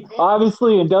 Maybe,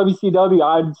 obviously, in WCW,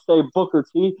 I'd say Booker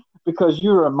T because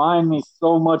you remind me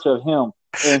so much of him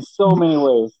in so many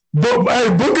ways. But hey,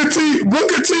 Booker T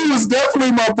was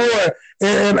definitely my boy,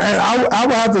 and I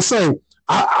would have to say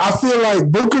I feel like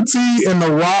Booker T and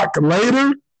The Rock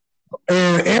later,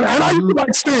 and I used to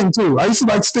like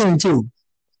Sting too.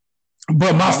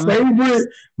 But my favorite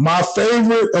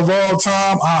of all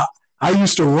time, I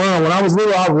used to run when I was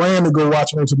little. I ran to go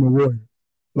watch Ultimate Warrior.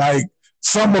 Like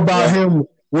something about him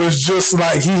was just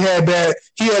like he had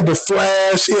the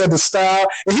flash, he had the style,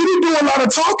 and he didn't do a lot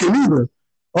of talking either.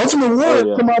 Ultimate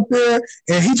Warrior come out there,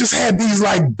 and he just had these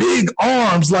like big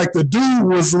arms. Like the dude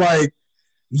was like,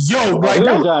 yo, like he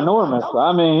was enormous.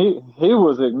 I mean, he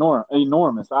was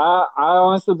enormous. I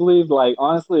honestly believe, like,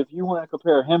 if you want to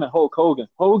compare him and Hulk Hogan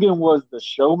was the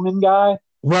showman guy.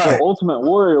 Right. The Ultimate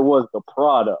Warrior was the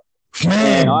product.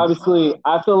 Man. And obviously,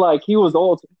 I feel like he was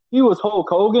Hulk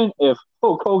Hogan if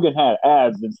Hulk Hogan had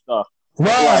abs and stuff.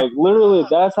 Right. Like, literally,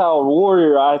 that's how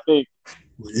Warrior, I think,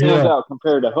 stands out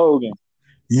compared to Hogan.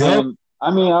 Yeah. And,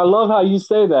 I mean, I love how you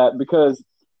say that because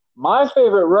my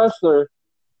favorite wrestler,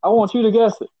 I want you to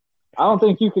guess it. I don't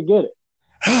think you could get it.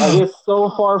 Like, it's so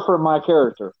far from my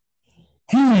character.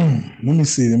 Let me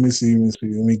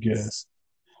guess.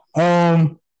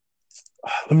 I'm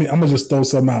gonna just throw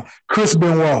something out. Chris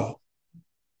Benoit.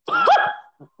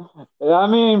 I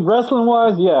mean, wrestling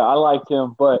wise, yeah, I liked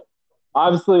him, but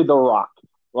obviously The Rock.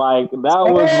 Like, that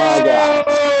was my guy.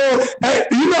 Hey,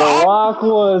 The Rock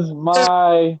was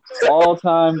my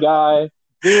all-time guy.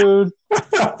 Dude,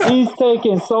 he's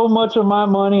taking so much of my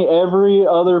money every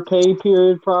other pay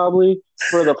period probably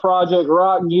for the Project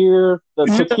Rock gear, the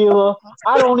tequila.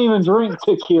 I don't even drink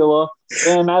tequila,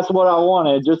 and that's what I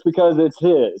wanted just because it's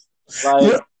his.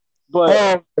 Like,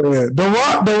 but The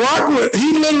Rock,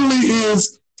 he literally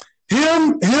is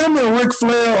him and Ric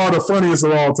Flair are the funniest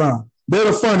of all time. They're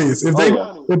the funniest. If they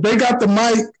got the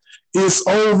mic, it's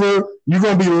over. You're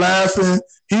gonna be laughing.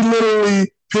 He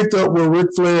literally picked up where Ric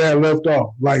Flair had left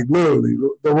off. Like literally,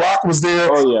 The Rock was there.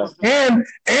 Oh yeah.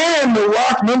 And The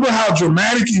Rock. Remember how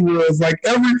dramatic he was? Like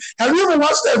have you ever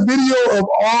watched that video of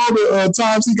all the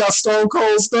times he got Stone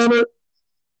Cold Stunner?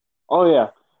 Oh yeah.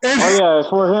 Oh yeah.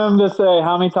 For him to say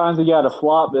how many times he got a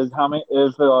flop is how many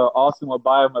if Austin would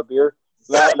buy him a beer.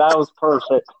 That was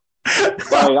perfect.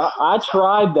 Like I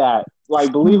tried that.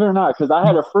 Like believe it or not, because I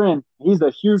had a friend. He's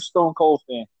a huge Stone Cold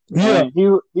fan. Yeah. And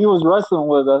he was wrestling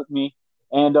with me,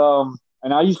 and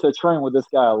I used to train with this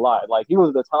guy a lot. Like he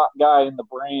was the top guy in the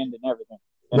brand and everything.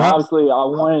 And obviously, I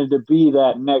wanted to be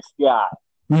that next guy.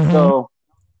 Mm-hmm. So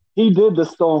he did the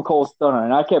Stone Cold Stunner,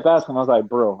 and I kept asking him. I was like,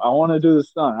 "Bro, I want to do the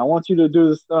stunner. I want you to do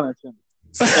the stunner to me."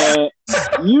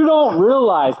 And you don't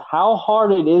realize how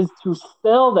hard it is to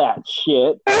sell that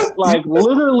shit. Like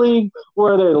literally,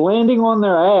 where they're landing on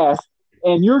their ass,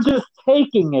 and you're just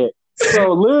taking it.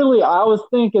 So literally, I was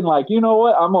thinking, like, you know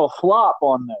what? I'm gonna flop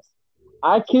on this.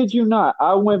 I kid you not.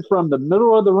 I went from the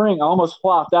middle of the ring, I almost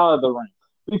flopped out of the ring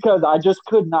because I just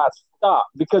could not stop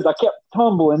because I kept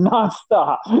tumbling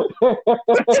nonstop. I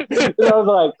was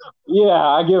like, yeah,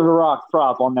 I give a Rock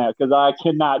prop on that because I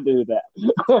cannot do that.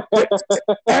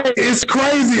 Hey, it's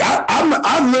crazy.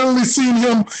 I've literally seen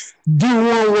him do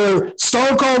one where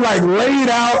Stone Cold like laid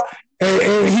out.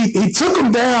 And he took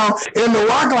him down, and The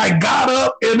Rock like got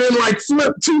up and then like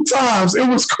flipped 2 times. It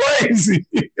was crazy.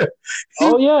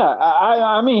 Oh yeah,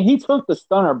 I mean he took the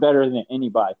stunner better than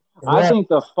anybody. Yeah. I think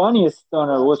the funniest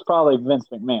stunner was probably Vince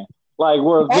McMahon. Like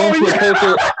where Vince would take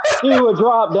it, he would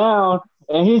drop down,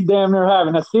 and he's damn near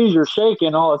having a seizure,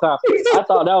 shaking all the time. I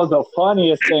thought that was the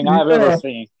funniest thing I've ever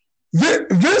seen.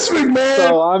 Vince McMahon,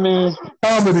 so I mean,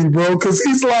 comedy, bro, because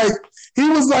he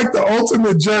was like the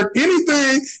ultimate jerk.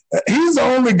 Anything, he's the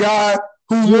only guy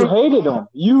who you hated him.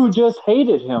 You just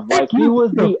hated him. Like he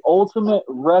was the ultimate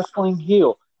wrestling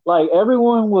heel. Like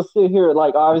everyone will sit here.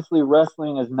 Like obviously,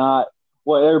 wrestling is not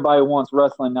what everybody wants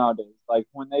wrestling nowadays. Like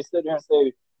when they sit here and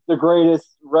say the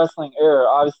greatest wrestling era,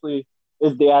 obviously,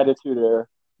 is the Attitude Era.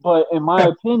 But in my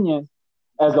opinion,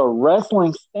 as a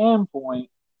wrestling standpoint,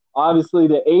 obviously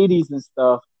the 80s and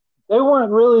stuff, they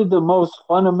weren't really the most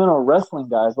fundamental wrestling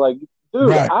guys. Like, dude,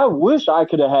 right. I wish I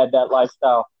could have had that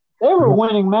lifestyle. They were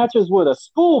winning matches with a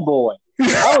schoolboy.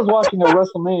 I was watching a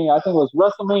WrestleMania, I think it was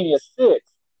WrestleMania 6.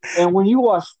 And when you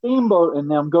watch Steamboat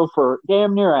and them go for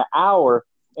damn near an hour,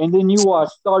 and then you watch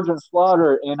Sergeant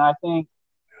Slaughter and I think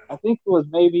it was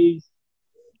maybe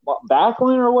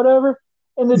Backlund or whatever,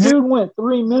 and the dude went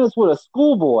 3 minutes with a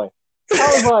schoolboy. I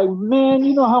was like, man,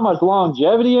 you know how much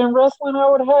longevity in wrestling I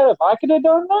would have had if I could have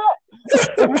done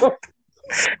that?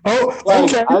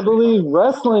 Okay. I believe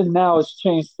wrestling now has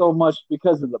changed so much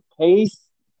because of the pace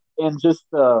and just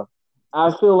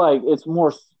I feel like it's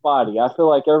more spotty. I feel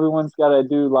like everyone's got to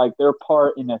do like their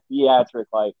part in a theatric.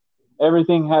 Like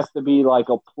everything has to be like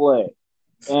a play.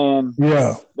 And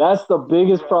that's the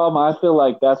biggest problem. I feel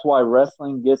like that's why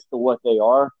wrestling gets to what they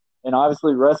are. And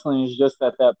obviously wrestling is just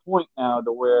at that point now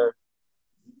to where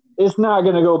it's not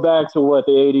going to go back to what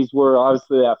the 80s were.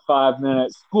 Obviously that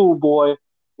 5-minute schoolboy,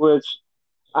 which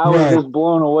I was just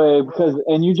blown away because,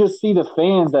 and you just see the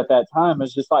fans at that time.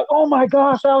 It's just like, oh my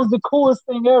gosh, that was the coolest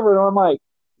thing ever. And I'm like,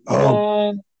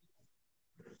 man,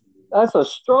 that's a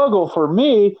struggle for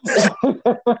me.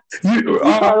 You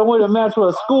try to win a match with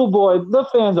a schoolboy, the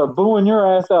fans are booing your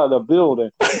ass out of the building.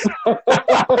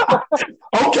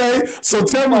 Okay, so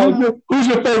tell me, who's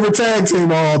your favorite tag team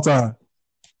of all time?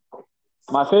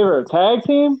 My favorite tag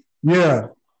team? Yeah.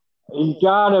 It's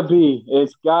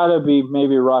gotta be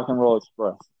maybe Rock and Roll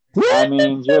Express. I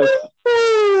mean, just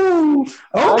I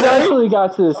actually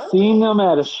got to see them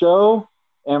at a show,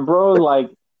 and bro, like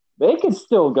they could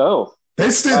still go.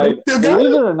 They still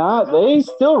believe it or not, they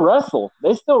still wrestle.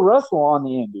 They still wrestle on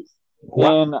the indies.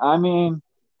 Wow. And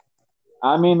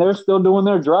I mean, they're still doing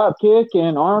their drop kick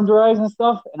and arm drags and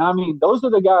stuff. And I mean, those are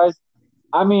the guys.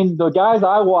 I mean, the guys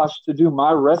I watched to do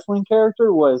my wrestling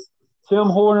character was Tim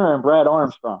Horner and Brad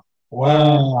Armstrong.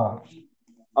 Wow. And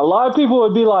a lot of people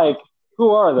would be like,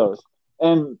 who are those?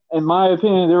 And in my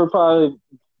opinion, they were probably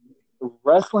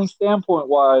wrestling standpoint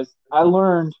wise. I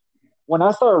learned when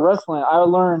I started wrestling, I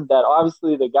learned that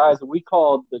obviously the guys that we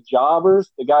called the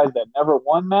jobbers, the guys that never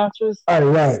won matches,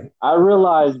 right. I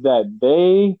realized that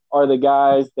they are the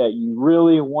guys that you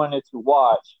really wanted to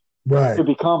watch to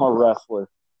become a wrestler.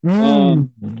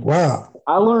 And wow.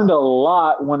 I learned a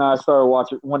lot when I started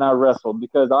watching, when I wrestled,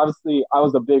 because obviously I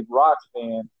was a big Rock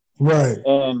fan. Right.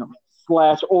 And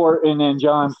Slash Orton and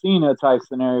John Cena type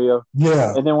scenario.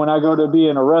 Yeah. And then when I go to be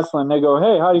in a wrestling, they go,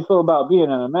 hey, how do you feel about being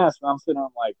in a mask? And I'm sitting there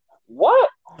like, what?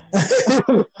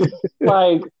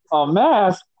 Like a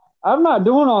mask? I'm not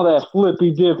doing all that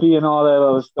flippy dippy and all that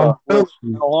other stuff. Which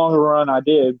in the longer run I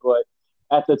did, but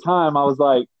at the time I was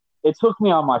like, it took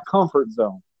me out of my comfort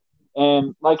zone.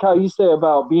 And like how you say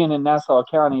about being in Nassau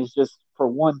County is just for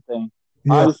one thing.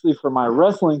 Yeah. Obviously, for my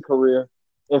wrestling career,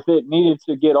 if it needed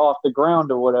to get off the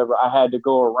ground or whatever, I had to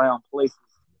go around places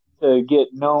to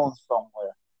get known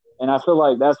somewhere. And I feel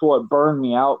like that's what burned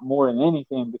me out more than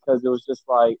anything, because it was just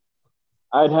like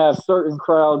I'd have certain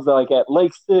crowds like at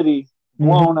Lake City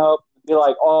blown up and be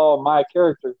like, oh, my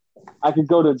character. I could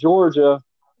go to Georgia,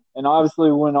 and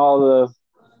obviously when all the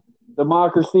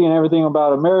democracy and everything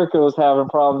about America was having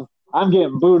problems, I'm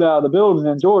getting booed out of the building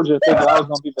in Georgia thinking I was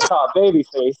going to be the top baby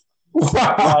face.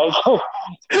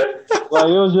 Like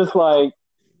it was just like,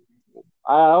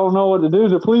 I don't know what to do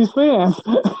to please fans.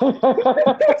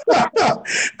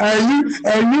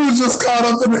 and you was just caught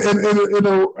up in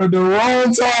the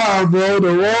wrong time, bro.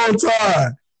 The wrong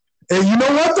time. And you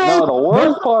know what, though? No,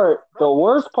 the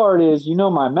worst part is,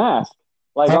 my mask.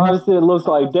 Like, obviously it looks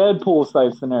like Deadpool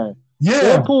type scenario. Yeah.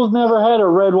 Deadpool's never had a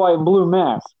red, white, and blue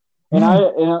mask. And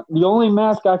and the only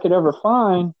mask I could ever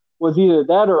find was either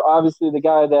that or obviously the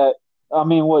guy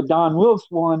what Don Wilkes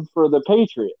won for the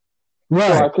Patriot.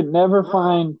 Right. So I could never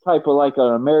find type of like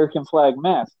an American flag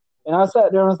mask. And I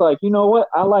sat there and was like, you know what?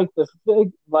 I like the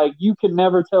fig. Like, you could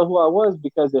never tell who I was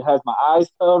because it has my eyes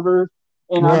covered.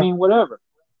 And whatever.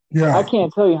 Yeah. I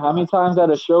can't tell you how many times at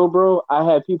a show, bro, I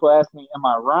had people ask me, am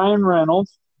I Ryan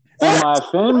Reynolds? Am I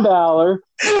Finn Balor?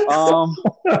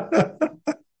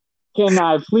 Can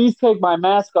I please take my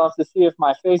mask off to see if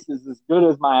my face is as good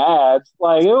as my abs?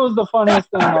 Like, it was the funniest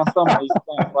thing on some of these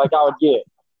things, like, I would get.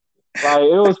 Like,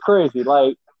 it was crazy.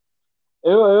 Like,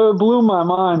 it blew my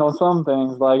mind on some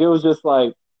things. Like, it was just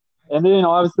like, and then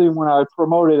obviously when I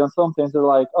promoted on some things, they're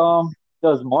like,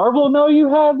 does Marvel know you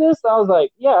have this? I was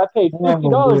like, yeah, I paid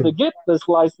 $50 to get this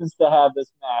license to have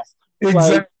this mask.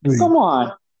 Exactly. Like, come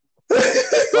on. Like,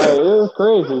 it was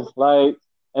crazy. Like,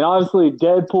 and obviously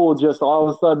Deadpool just all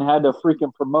of a sudden had to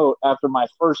freaking promote after my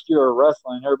first year of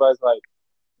wrestling. Everybody's like,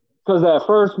 because at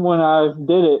first when I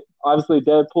did it, obviously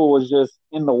Deadpool was just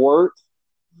in the works.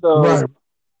 So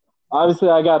obviously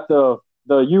I got the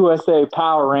USA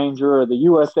Power Ranger or the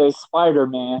USA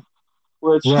Spider-Man,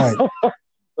 which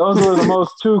those were the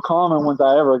most two common ones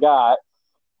I ever got.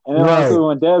 And then obviously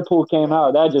when Deadpool came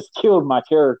out, that just killed my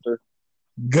character.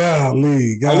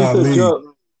 Golly.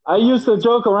 I used to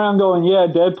joke around going, yeah,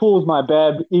 Deadpool's my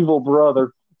bad, evil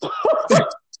brother.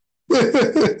 So,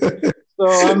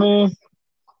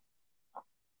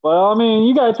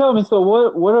 you got to tell me, so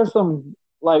what are some,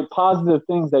 like, positive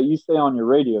things that you say on your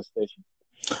radio station?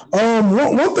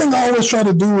 One thing I always try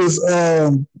to do is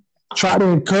try to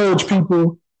encourage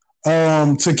people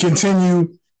to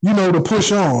continue, to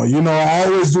push on. I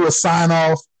always do a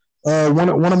sign-off.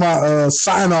 One of my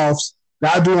sign-offs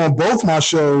that I do on both my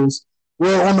shows,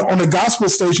 well, on the gospel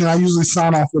station, I usually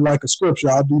sign off with like a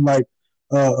scripture. I'll do like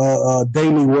a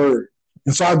daily word.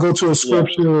 And so I go to a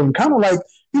scripture and kind of like,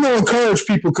 encourage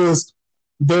people, because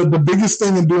the biggest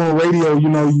thing in doing radio,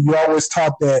 you always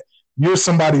taught that you're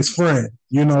somebody's friend.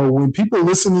 When people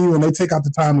listen to you and they take out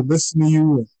the time to listen to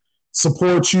you and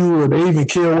support you, or they even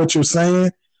care what you're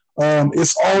saying,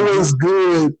 it's always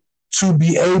good to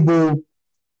be able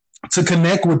to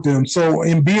connect with them. So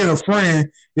in being a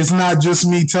friend, it's not just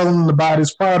me telling them about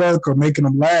his product or making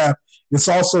them laugh. It's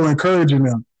also encouraging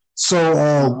them.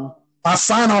 So my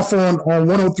sign off on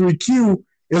 103Q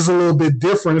is a little bit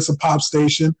different. It's a pop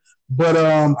station. But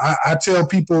I tell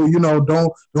people,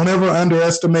 don't ever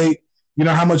underestimate,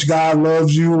 how much God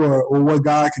loves you or what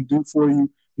God can do for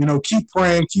you. Keep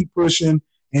praying, keep pushing,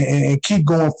 and keep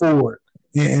going forward.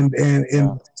 And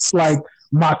it's like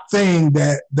my thing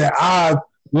that I've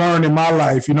learned in my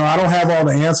life. I don't have all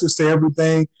the answers to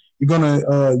everything. You're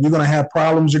gonna have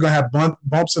problems. You're gonna have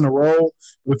bumps in the road.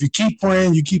 But if you keep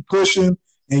praying, you keep pushing,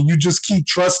 and you just keep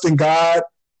trusting God.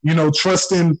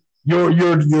 Trusting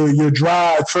your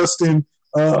drive, trusting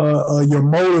your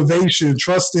motivation,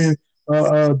 trusting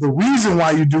the reason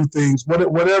why you do things.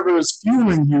 Whatever is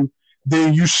fueling you,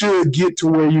 then you should get to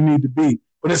where you need to be.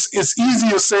 But it's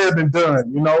easier said than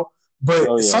done,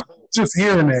 But just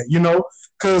hearing that,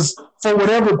 because for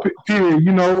whatever period,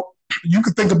 you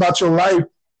could think about your life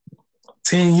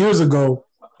 10 years ago,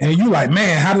 and you like,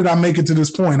 man, how did I make it to this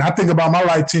point? I think about my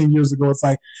life 10 years ago. It's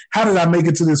like, how did I make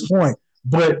it to this point?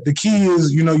 But the key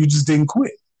is, you just didn't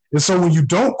quit. And so when you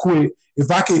don't quit, if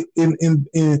I could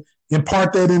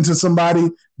impart that into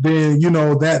somebody, then,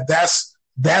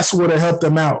 that's what will help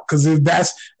them out. Because if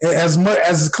that's as much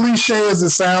as cliche as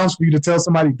it sounds for you to tell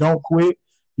somebody don't quit,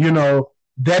 that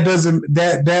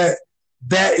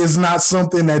is not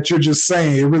something that you're just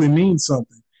saying. It really means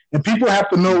something. And people have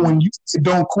to know when you say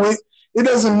don't quit, it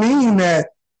doesn't mean that,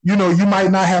 you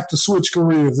might not have to switch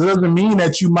careers. It doesn't mean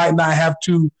that you might not have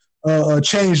to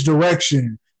change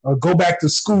direction or go back to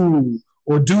school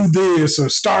or do this or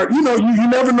start. You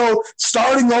never know.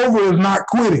 Starting over is not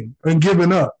quitting and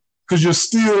giving up because you're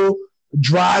still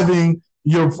driving.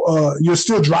 You're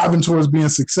still driving towards being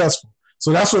successful.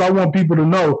 So that's what I want people to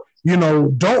know.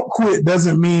 Don't quit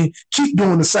doesn't mean keep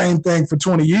doing the same thing for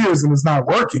 20 years and it's not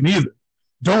working either.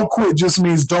 Don't quit just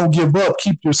means don't give up.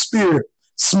 Keep your spirit.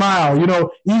 Smile. Even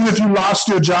if you lost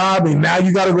your job and now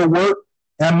you got to go work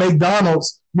at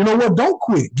McDonald's, you know what? Don't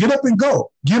quit. Get up and go.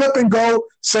 Get up and go.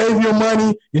 Save your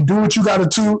money and do what you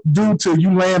got to do till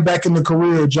you land back in the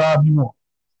career or job you want.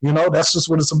 That's just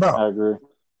what it's about. I agree.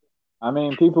 I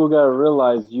mean, people got to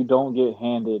realize you don't get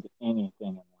handed anything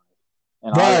in life.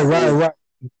 And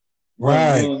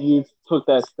Right. When you took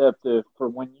that step for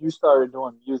when you started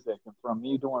doing music and from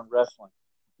me doing wrestling,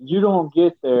 you don't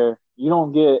get there. You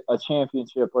don't get a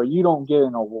championship or you don't get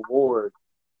an award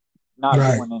not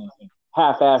doing anything,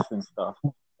 half-assing stuff.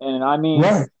 And I mean,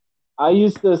 I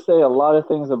used to say a lot of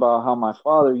things about how my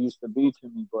father used to be to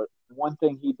me, but one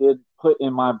thing he did put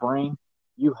in my brain,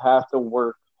 you have to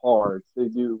work hard to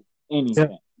do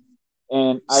anything. Yeah.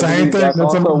 And I believe that's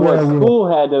also what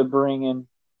school had to bring in.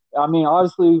 I mean,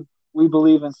 obviously, we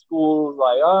believe in school,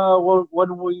 like, what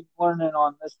are we learning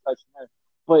on this type of thing?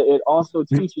 But it also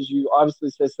teaches you,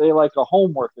 obviously, say like a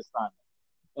homework assignment.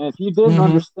 And if you didn't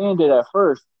understand it at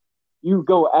first, you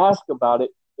go ask about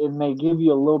it, it may give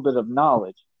you a little bit of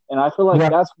knowledge. And I feel like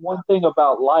that's one thing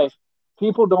about life.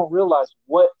 People don't realize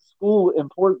what school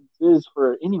importance is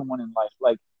for anyone in life.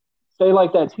 Like, say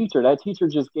like that teacher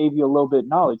just gave you a little bit of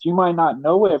knowledge. You might not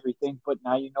know everything, but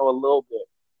now you know a little bit.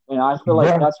 And I feel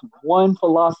like that's one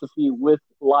philosophy with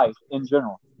life in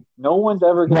general. No one's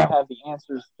ever going to have the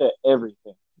answers to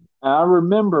everything. And I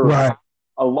remember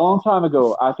a long time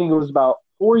ago, I think it was about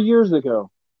 4 years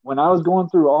ago, when I was going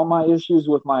through all my issues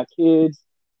with my kids,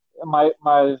 my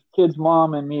kid's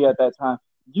mom and me at that time,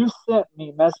 you sent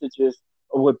me messages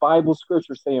with Bible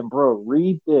scripture saying, bro,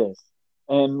 read this.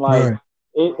 And like,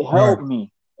 it helped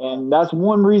me. And that's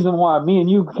one reason why me and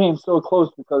you came so close,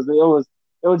 because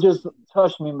it would just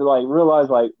touch me to like realize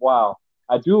like, wow,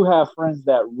 I do have friends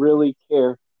that really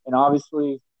care. And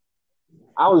obviously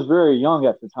I was very young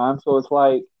at the time. So it's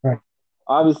like,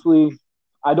 obviously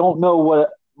I don't know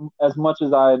what as much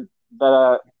as I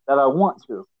want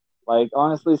to. Like,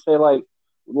 honestly, say like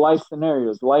life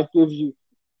scenarios. Life gives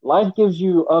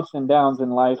you ups and downs in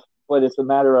life, but it's a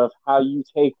matter of how you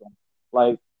take them.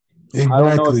 Like, I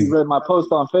don't know if you read my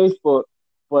post on Facebook,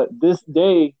 but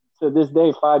to this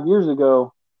day, 5 years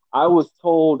ago, I was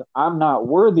told I'm not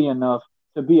worthy enough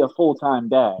to be a full-time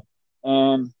dad.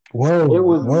 And it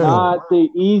was not the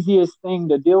easiest thing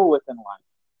to deal with in life.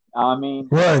 I mean,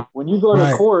 when you go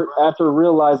to court after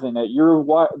realizing that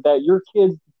your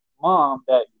kid's mom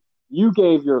that you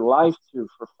gave your life to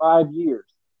for 5 years,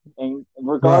 and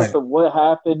regardless of what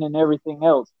happened and everything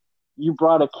else, you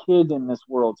brought a kid in this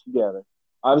world together.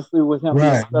 Obviously, with him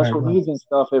being special needs and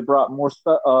stuff, it brought more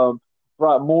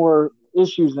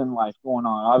issues in life going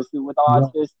on. Obviously, with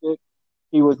autistic,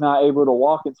 he was not able to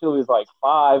walk until he was like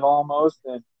 5 almost,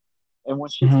 and when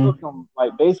she took him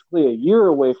like basically a year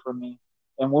away from me,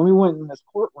 and when we went in this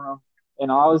courtroom,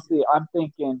 and obviously I'm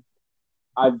thinking,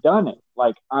 I've done it.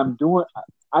 Like,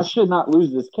 I should not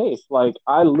lose this case. Like,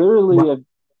 I literally,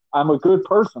 I'm a good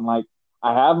person. Like,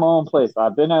 I have my own place.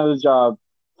 I've been at a job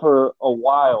for a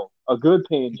while, a good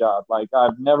paying job. Like,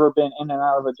 I've never been in and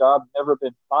out of a job, never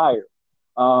been fired.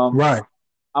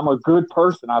 I'm a good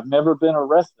person. I've never been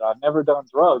arrested. I've never done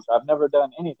drugs. I've never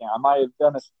done anything. I might have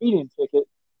done a speeding ticket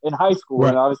in high school,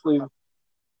 and obviously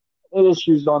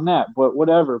issues on that, but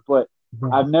whatever. But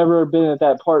I've never been at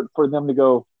that part for them to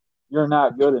go, you're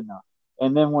not good enough.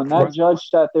 And then when that judge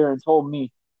sat there and told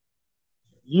me,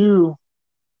 you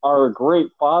are a great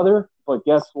father, but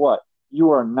guess what?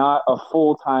 You are not a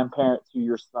full-time parent to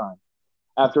your son.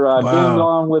 After I've been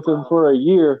gone with him for a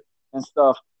year and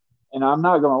stuff, and I'm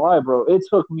not going to lie, bro, it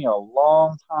took me a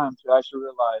long time to actually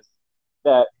realize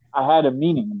that I had a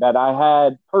meaning, that I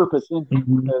had purpose in it.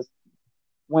 Because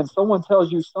when someone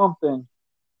tells you something,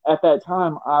 at that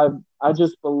time, I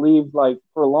just believed, like,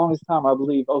 for the longest time, I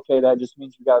believed, okay, that just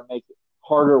means you got to make it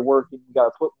harder work and you got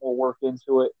to put more work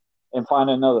into it and find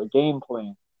another game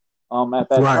plan. At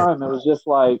that time, it was just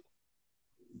like,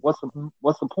 what's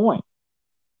the point?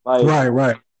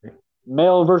 Like,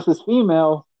 male versus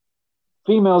female,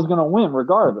 female's going to win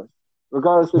regardless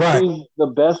if she's the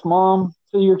best mom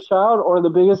to your child or the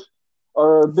biggest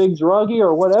or a big druggie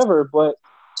or whatever. But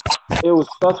it was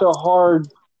such a hard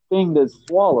thing to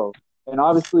swallow. And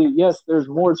obviously, yes, there's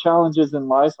more challenges in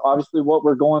life. Obviously, what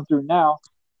we're going through now,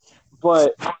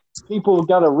 but people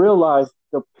got to realize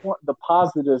the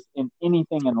positives in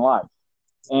anything in life.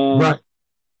 And Right.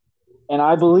 and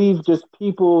I believe just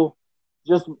people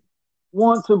just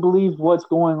want to believe what's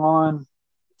going on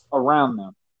around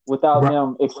them without Right.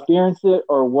 them experience it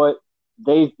or what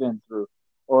they've been through,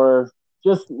 or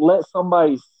just let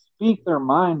somebody speak their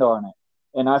mind on it.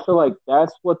 And I feel like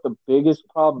that's what the biggest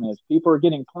problem is. People are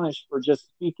getting punished for just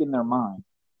speaking their mind.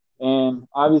 And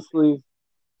obviously,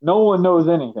 no one knows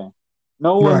anything.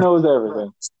 No one Right. knows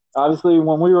everything. Obviously,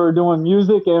 when we were doing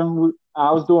music and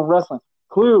I was doing wrestling,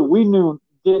 clearly we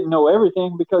didn't know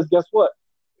everything, because guess what?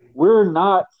 We're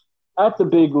not at the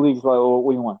big leagues like what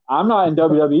we want. I'm not in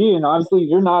WWE, and obviously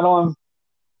you're not on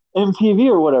MTV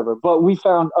or whatever. But we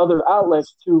found other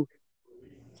outlets to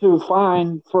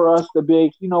find for us to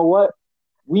be, you know what?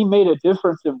 We made a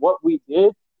difference in what we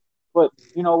did, but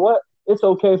you know what? It's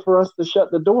okay for us to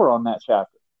shut the door on that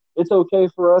chapter. It's okay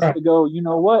for us Right. to go, you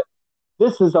know what?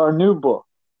 This is our new book.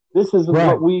 This is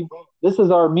Right. this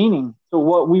is our meaning to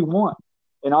what we want.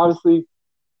 And obviously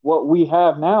what we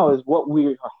have now is what we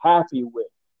are happy with.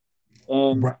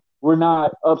 And Right. we're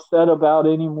not upset about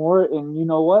anymore. And you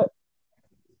know what?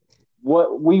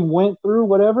 What we went through,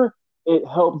 whatever, it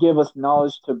helped give us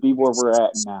knowledge to be where we're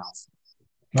at now.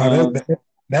 No, And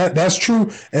that's true,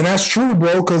 and that's true,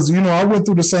 bro. Because I went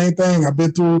through the same thing. I've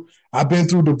been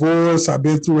through divorce. I've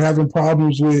been through having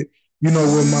problems with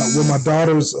with my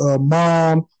daughter's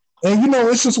mom, and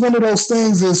it's just one of those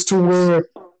things as to where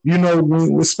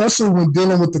especially when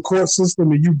dealing with the court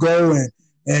system, and you go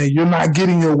and you're not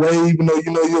getting your way, even though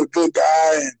you're a good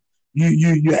guy, and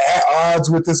you're at odds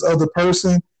with this other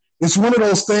person. It's one of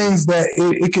those things that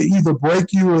it can either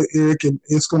break you or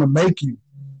it's going to make you.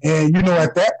 And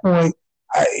at that point,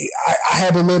 I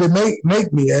had to let it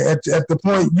make me. At the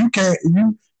point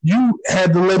you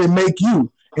had to let it make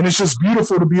you. And it's just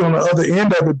beautiful to be on the other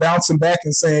end of it, bouncing back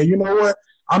and saying, you know what,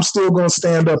 I'm still going to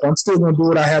stand up. I'm still going to do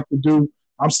what I have to do.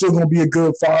 I'm still going to be a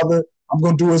good father. I'm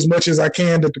going to do as much as I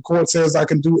can that the court says I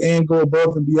can do, and go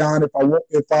above and beyond if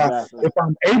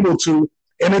I'm able to.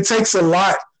 And it takes a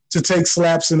lot to take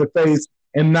slaps in the face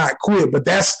and not quit. But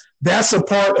that's a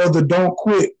part of the don't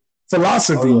quit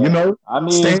philosophy. Oh, yeah. I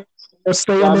mean,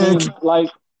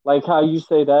 like how you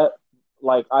say that,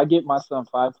 like I get my son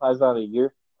 5 times out of a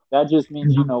year. That just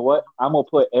means, you know what? I'm going to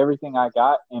put everything I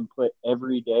got and put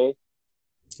every day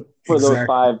for those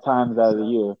 5 times out of the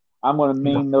year. I'm going to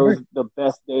mean those the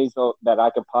best days that I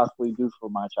could possibly do for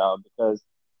my child, because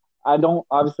I don't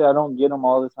get them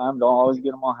all the time. Don't always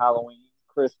get them on Halloween,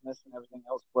 Christmas, and everything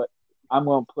else. But I'm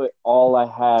going to put all I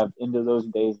have into those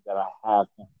days that I have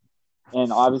him.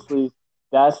 And obviously,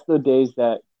 that's the days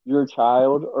that your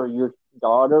child or your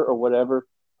daughter or whatever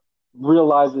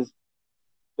realizes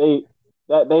that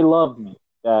they love me,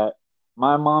 that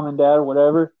my mom and dad or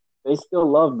whatever, they still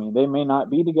love me. They may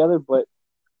not be together, but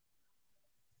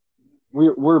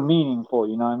we're meaningful.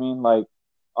 You know what I mean? Like,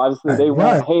 obviously, they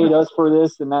won't hate us for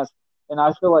this and that's. And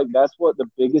I feel like that's what the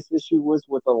biggest issue was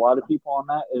with a lot of people on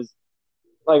that is,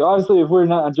 like, obviously, if we're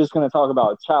not just going to talk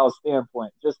about a child's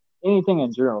standpoint, just anything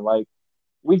in general, like,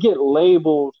 we get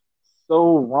labeled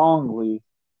so wrongly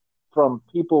from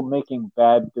people making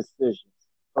bad decisions,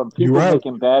 from people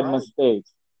making bad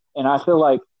mistakes. And I feel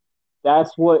like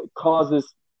that's what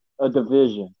causes a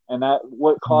division, and that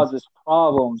what causes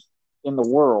problems in the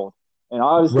world. And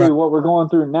obviously what we're going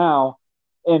through now,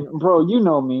 and bro, you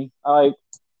know me, like,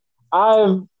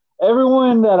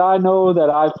 everyone that I know that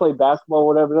I play basketball,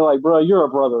 whatever, they're like, bro, you're a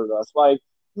brother to us. Like,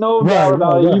 no doubt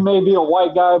about it. You may be a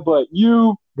white guy, but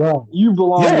you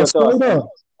belong with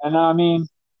us. And I mean,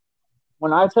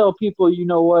 when I tell people, you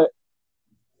know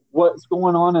what's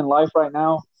going on in life right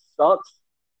now sucks,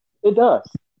 it does.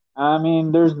 I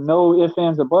mean, there's no ifs,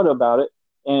 ands, or buts about it.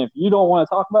 And if you don't want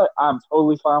to talk about it, I'm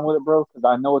totally fine with it, bro, because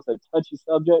I know it's a touchy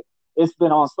subject. It's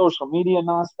been on social media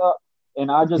nonstop.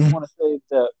 And I just want to say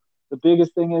that the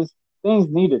biggest thing is things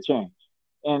need to change.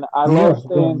 And I love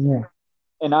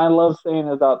saying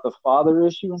about the father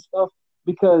issue and stuff,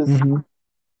 because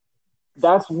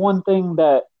that's one thing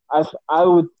that I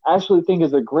would actually think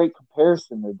is a great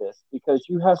comparison to this, because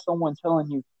you have someone telling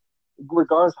you,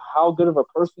 regardless of how good of a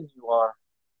person you are,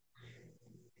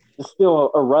 it's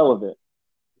still irrelevant.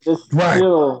 It's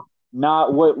still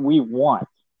not what we want.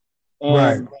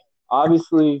 And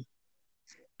obviously,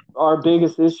 our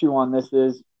biggest issue on this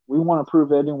is we want to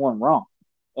prove anyone wrong.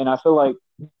 And I feel like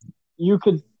you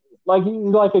could, like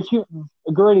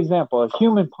a great example, a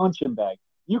human punching bag.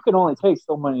 You can only take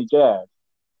so many jabs.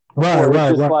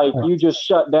 You just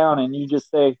shut down and you just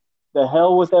say, the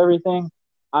hell with everything.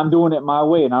 I'm doing it my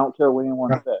way, and I don't care what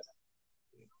anyone says.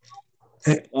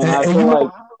 And I and feel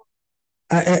like,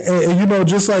 you know,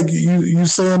 just like you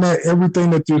saying that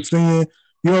everything that you're seeing,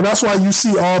 you know, that's why you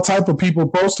see all type of people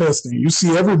protesting. You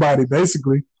see everybody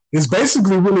basically. It's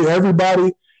basically really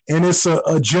everybody, and it's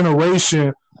a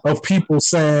generation of people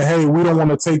saying, "Hey, we don't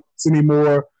want to take this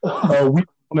anymore. We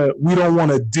don't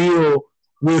want to deal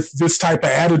with this type of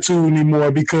attitude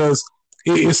anymore because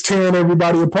it's tearing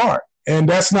everybody apart." And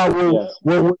that's not what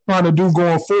we're trying to do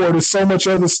going forward. There's so much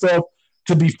other stuff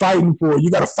to be fighting for.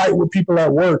 You got to fight with people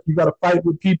at work. You got to fight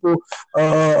with people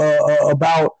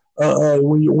about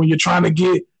when you're trying to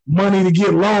get money to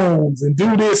get loans and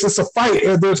do this. It's a fight.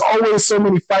 And there's always so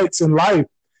many fights in life.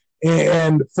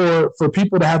 And for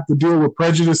people to have to deal with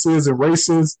prejudices and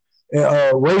racism,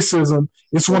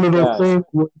 it's one of those things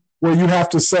where you have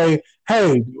to say,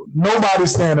 hey,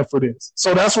 nobody's standing for this.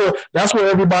 So that's where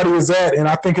everybody is at. And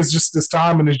I think it's just this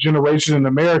time in this generation in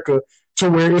America to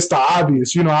where it's the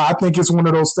obvious. You know, I think it's one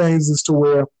of those things as to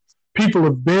where people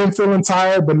have been feeling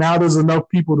tired, but now there's enough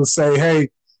people to say, hey,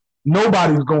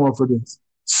 nobody's going for this.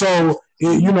 So,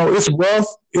 you know, it's rough.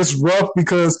 It's rough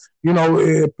because, you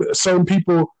know, certain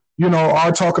people, you know,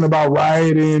 are talking about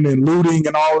rioting and looting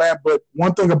and all that. But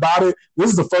one thing about it, this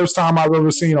is the first time I've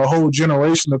ever seen a whole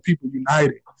generation of people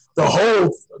united. The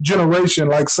whole generation,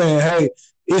 like saying, hey,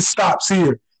 it stops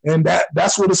here. And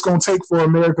that's what it's going to take for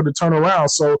America to turn around.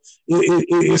 So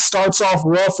it starts off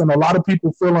rough and a lot of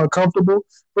people feel uncomfortable.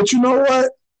 But you know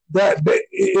what? That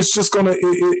it's just going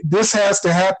to – this has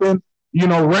to happen. You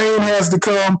know, rain has to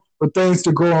come for things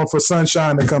to grow and for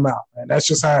sunshine to come out. And that's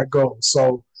just how it goes.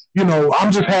 So, you know,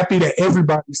 I'm just happy that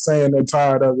everybody's saying they're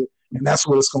tired of it. And that's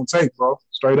what it's going to take, bro.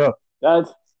 Straight up. That's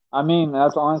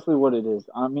honestly what it is.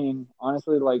 I mean,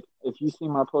 honestly, like, if you see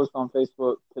my post on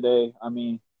Facebook today, I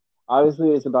mean,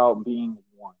 obviously it's about being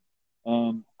one.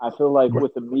 And I feel like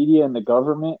with the media and the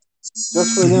government,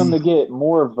 just for them to get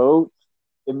more votes,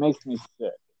 it makes me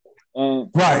sick.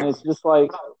 And it's just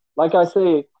like I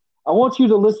say, I want you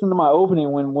to listen to my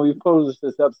opening when we post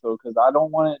this episode because I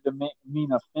don't want it to mean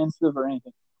offensive or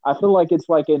anything. I feel like it's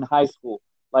like in high school.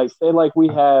 Like, say, like we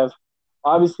have,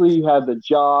 obviously you have the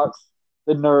jocks,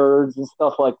 the nerds, and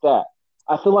stuff like that.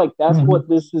 I feel like that's what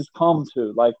this has come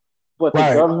to. Like, but the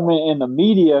government and the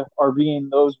media are being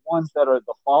those ones that are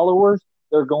the followers.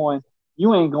 They're going,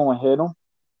 you ain't going to hit them.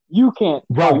 You can't.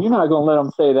 Right. You're not going to let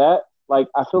them say that. Like,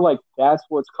 I feel like that's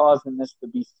what's causing this to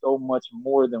be so much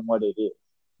more than what it is.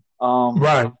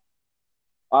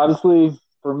 Obviously,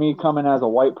 for me coming as a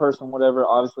white person, whatever,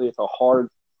 obviously it's a hard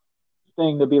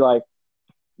thing to be like,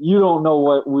 you don't know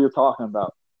what we're talking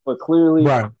about. But clearly,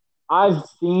 I've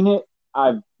seen it.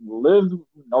 I've lived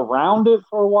around it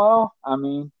for a while. I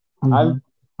mean,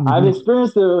 I've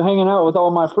experienced it hanging out with all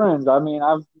my friends. I mean,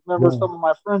 I remember some of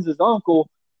my friends' uncle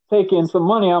taking some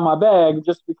money out of my bag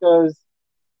just because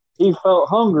he felt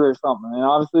hungry or something. And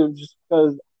obviously, it was just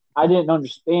because I didn't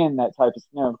understand that type of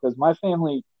scenario because my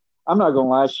family, I'm not going to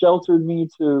lie, sheltered me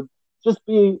to just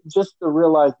to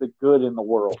realize the good in the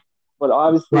world. But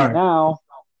obviously now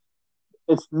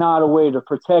it's not a way to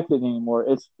protect it anymore.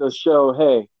 It's to show,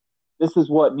 hey, this is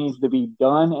what needs to be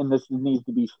done and this needs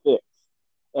to be fixed.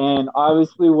 And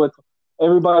obviously with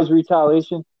everybody's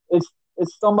retaliation, it's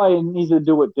somebody needs to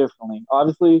do it differently.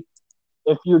 Obviously,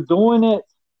 if you're doing it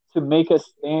to make a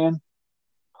stand,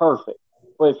 perfect.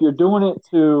 But if you're doing it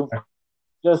to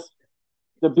just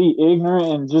to be ignorant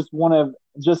and just want to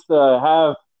just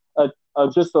have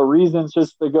just a reason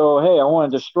just to go, hey, I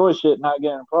want to destroy shit, not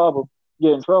get in trouble,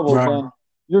 then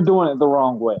you're doing it the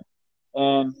wrong way.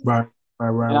 And I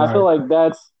feel like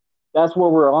that's where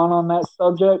we're on that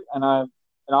subject. And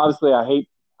obviously I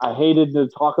hated to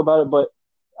talk about it, but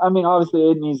I mean obviously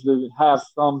it needs to have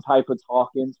some type of talk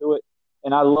into it.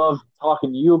 And I love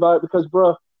talking to you about it because,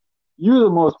 bro, you're the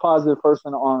most positive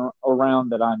person around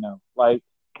that I know. Like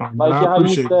how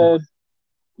you said,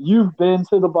 you've been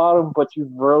to the bottom, but you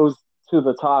rose to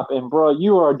the top. And, bro,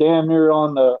 you are damn near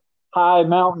on the high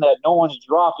mountain that no one's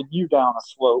dropping you down a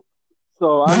slope.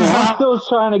 So, I mean, I'm still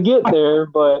trying to get there,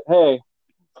 but, hey.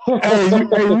 you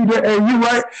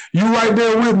right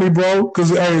there with me, bro.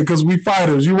 Because we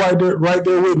fighters. You right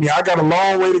there with me. I got a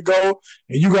long way to go,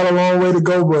 and you got a long way to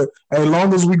go. But as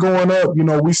long as we going up, you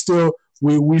know, we still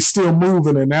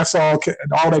moving, and that's all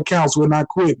that counts. We're not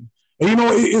quitting. And you know,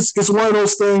 it's one of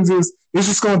those things. It's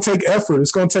just going to take effort.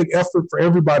 It's going to take effort for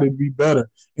everybody to be better.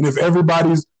 And if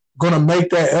everybody's going to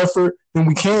make that effort, then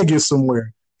we can get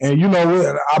somewhere. And you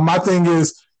know, my thing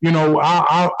is, you know,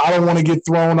 I don't want to get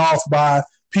thrown off by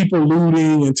people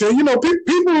looting and you know,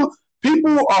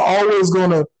 people are always going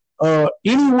to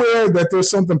Anywhere that there's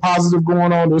something positive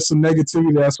going on, there's some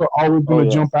negativity that's always going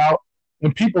to jump out.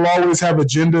 And people always have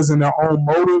agendas and their own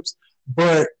motives.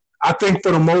 But I think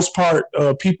for the most part,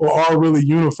 people are really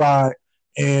unified.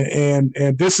 And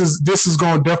this is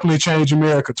going to definitely change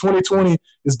America. 2020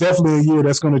 is definitely a year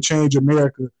that's going to change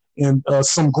America. And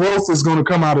some growth is going to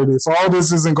come out of this. All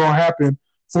this isn't going to happen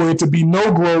for it to be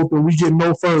no growth and we get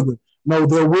no further. No,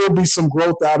 there will be some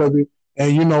growth out of it.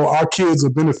 And, you know, our kids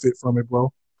will benefit from it,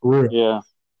 bro. For real. Yeah.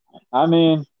 I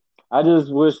mean, I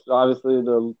just wish, obviously,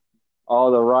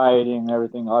 all the rioting and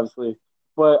everything, obviously.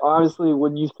 But obviously,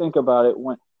 when you think about it,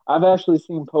 when I've actually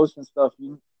seen posts and stuff,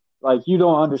 you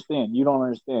don't understand. You don't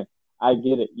understand. I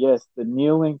get it. Yes, the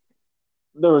kneeling,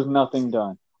 there was nothing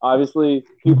done. Obviously,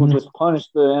 people just punished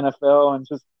the NFL and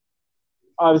just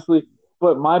obviously.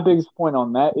 But my biggest point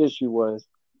on that issue was,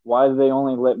 why did they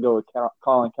only let go of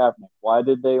Colin Kaepernick? Why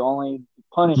did they only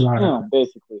punish him,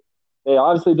 basically? They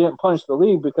obviously didn't punish the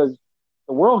league because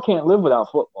the world can't live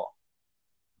without football.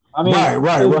 I mean,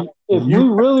 if we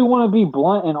really want to be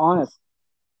blunt and honest,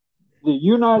 the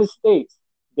United States,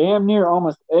 damn near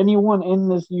almost anyone in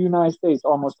this United States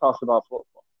almost talks about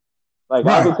football. Like,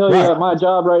 I can tell you at my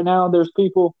job right now, there's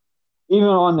people, even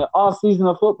on the off season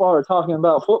of football, are talking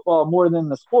about football more than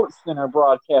the Sports Center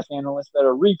broadcast analysts that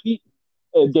are repeating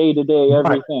day to day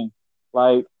everything.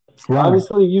 Like,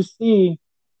 obviously, you see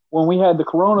when we had the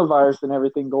coronavirus and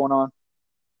everything going on,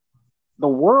 the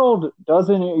world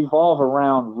doesn't evolve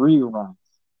around reruns.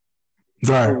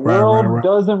 The world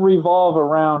doesn't revolve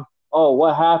around,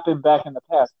 what happened back in the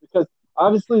past. Because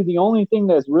obviously the only thing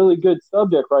that's really good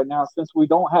subject right now, since we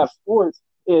don't have sports,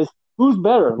 is who's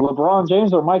better, LeBron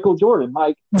James or Michael Jordan?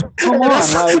 Like, come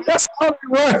on. That's all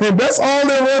they're running. That's all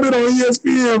they're running on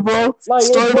ESPN, bro. Like,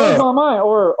 it blows my mind.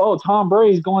 Or, Tom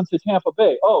Brady's going to Tampa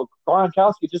Bay. Oh,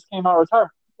 Gronkowski just came out retired.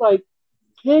 Like,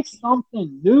 pick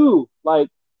something new. Like,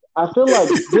 I feel like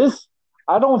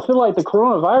I don't feel like the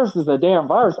coronavirus is a damn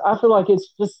virus. I feel like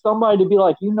it's just somebody to be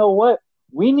like, you know what?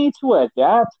 We need to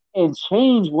adapt and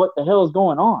change what the hell is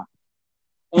going on.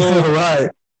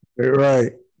 And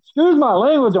right. Excuse my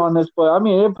language on this, but I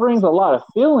mean, it brings a lot of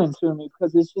feeling to me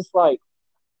because it's just like,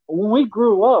 when we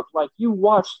grew up, like, you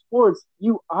watch sports,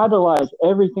 you idolize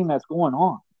everything that's going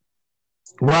on.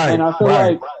 Right. And I feel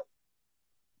like,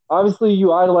 obviously,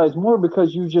 you idolize more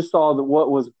because you just saw what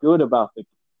was good about the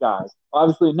guys.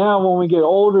 Obviously, now when we get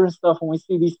older and stuff, and we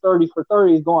see these 30 for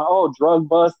 30s going, drug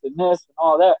bust and this and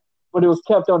all that, but it was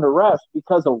kept under wraps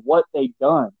because of what they've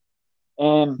done.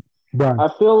 And I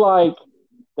feel like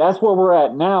that's where we're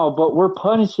at now, but we're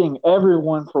punishing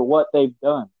everyone for what they've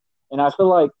done. And I feel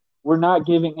like we're not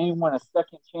giving anyone a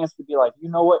second chance to be like, you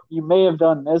know what, you may have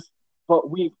done this, but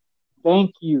we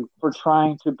thank you for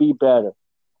trying to be better.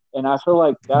 And I feel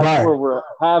like that's where we're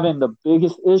having the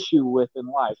biggest issue with in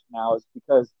life now, is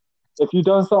because if you've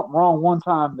done something wrong one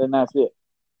time, then that's it.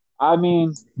 I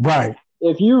mean,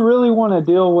 if you really want to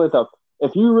deal with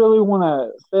if you really want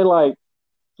to say, like,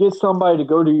 get somebody to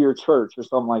go to your church or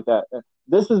something like that,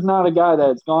 this is not a guy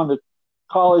that's gone to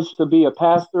college to be a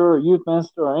pastor or youth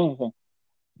minister or anything.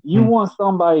 You want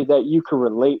somebody that you can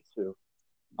relate to.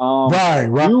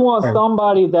 You want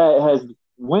somebody that has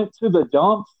went to the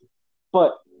dumps,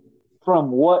 but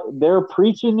from what they're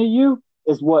preaching to you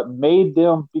is what made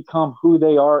them become who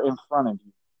they are in front of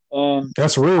you. And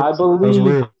that's real. I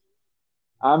believe,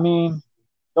 I mean,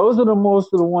 those are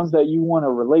most of the ones that you want to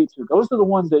relate to. Those are the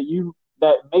ones that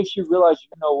makes you realize,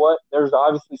 you know what, there's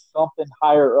obviously something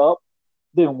higher up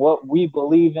than what we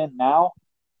believe in now.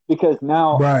 Because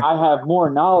now I have more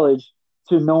knowledge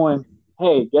to knowing,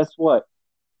 hey, guess what?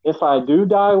 If I do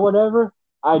die, whatever,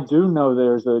 I do know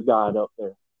there's a God up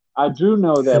there. I do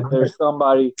know that there's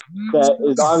somebody that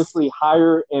is obviously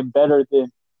higher and better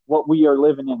than what we are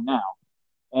living in now.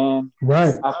 And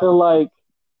I feel like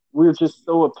we're just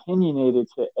so opinionated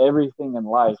to everything in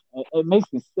life. It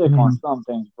makes me sick on some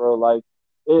things, bro. Like,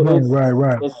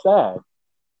 it's sad.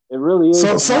 It really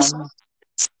is.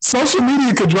 Social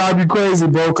media could drive you crazy,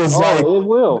 bro. Because it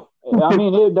will. I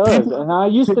mean, it does. And I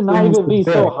used to not even be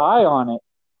so high on it.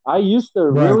 I used to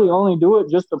really only do it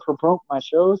just to promote my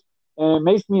shows. And it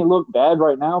makes me look bad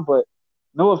right now, but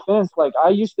no offense. Like, I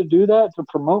used to do that to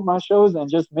promote my shows and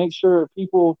just make sure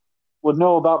people would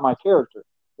know about my character.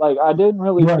 Like, I didn't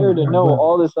really care to know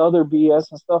all this other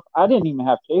BS and stuff. I didn't even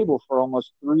have cable for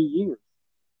almost 3 years.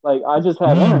 Like, I just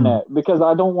had internet because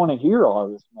I don't want to hear all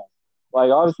this mess. Like,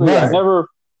 obviously, I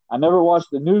never watched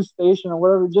the news station or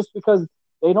whatever, just because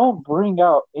they don't bring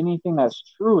out anything that's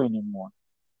true anymore.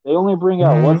 They only bring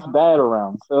out what's bad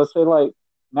around. So say, like,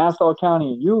 Nassau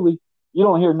County and Yulee, you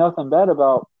don't hear nothing bad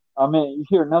about. I mean, you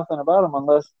hear nothing about them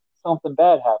unless something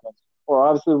bad happens. Or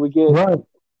obviously we get Right.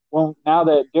 well now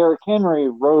that Derrick Henry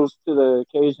rose to the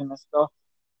occasion and stuff.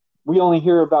 We only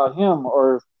hear about him,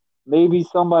 or maybe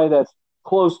somebody that's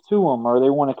close to him, or they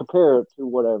want to compare it to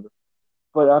whatever.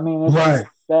 But I mean, it's Right.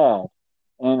 just sad.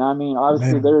 And I mean,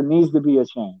 obviously, Man. there needs to be a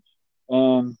change.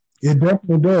 And It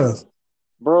definitely does.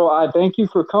 bro, I thank you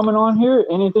for coming on here.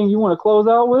 Anything you want to close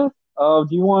out with?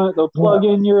 Do you want to plug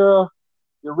in your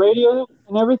radio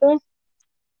and everything?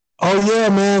 Oh yeah,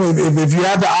 man! If you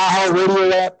have the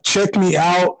iHeartRadio app, check me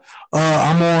out.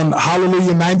 I'm on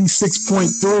Hallelujah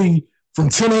 96.3 from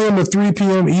 10 a.m. to 3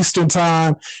 p.m. Eastern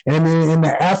time, and then in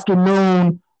the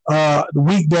afternoon, the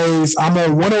weekdays, I'm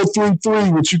on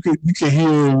 103.3, which you can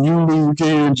hear in Yulee, you can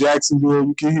hear in Jacksonville,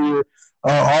 you can hear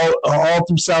all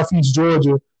through Southeast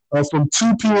Georgia from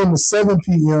 2 p.m. to 7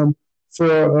 p.m. for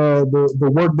the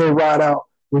workday ride out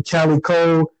with Cali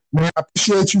Cole. Man, I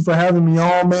appreciate you for having me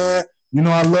on, man. You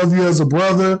know, I love you as a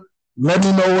brother. Let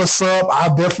me know what's up.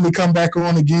 I'll definitely come back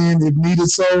on again if needed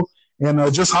so.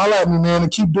 And just holler at me, man,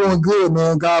 and keep doing good,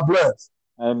 man. God bless.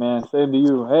 Hey, man, same to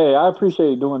you. Hey, I appreciate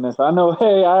you doing this. I know,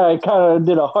 hey, I kind of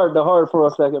did a heart-to-heart for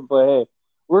a second, but, hey,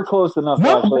 we're close enough to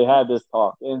actually have this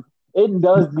talk. And it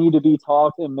does need to be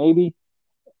talked, and maybe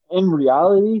in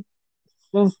reality,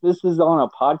 since this is on a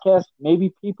podcast,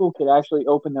 maybe people could actually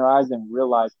open their eyes and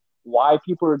realize why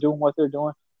people are doing what they're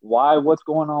doing, what's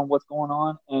going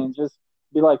on, and just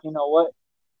be like, you know what?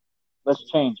 Let's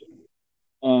change it.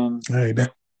 And hey,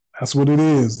 that's what it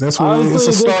is. That's what honestly, it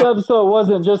is. this episode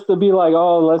wasn't just to be like,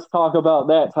 oh, let's talk about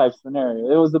that type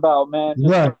scenario. It was about, man,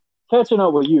 just catching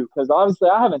up with you, because obviously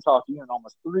I haven't talked to you in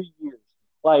almost 3 years,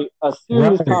 like a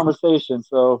serious conversation.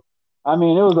 So, I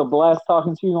mean, it was a blast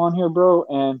talking to you on here, bro,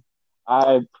 and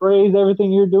I praise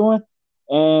everything you're doing.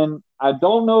 And I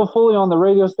don't know fully on the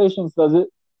radio stations,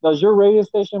 does your radio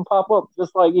station pop up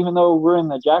just like even though we're in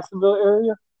the Jacksonville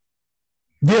area?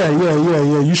 Yeah.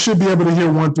 You should be able to hear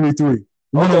 133.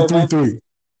 103.3.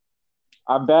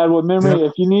 I'm bad with memory.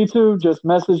 Yep. If you need to, just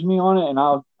message me on it, and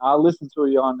I'll listen to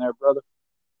you on there, brother.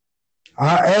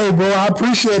 Hey, bro, I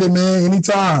appreciate it, man.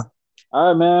 Anytime.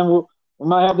 All right, man. We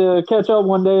might have to catch up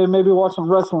one day and maybe watch some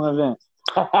wrestling events.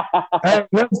 Hey,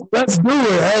 let's do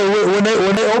it. Hey, when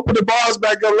they open the bars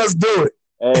back up, let's do it.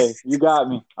 Hey, you got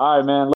me. All right, man.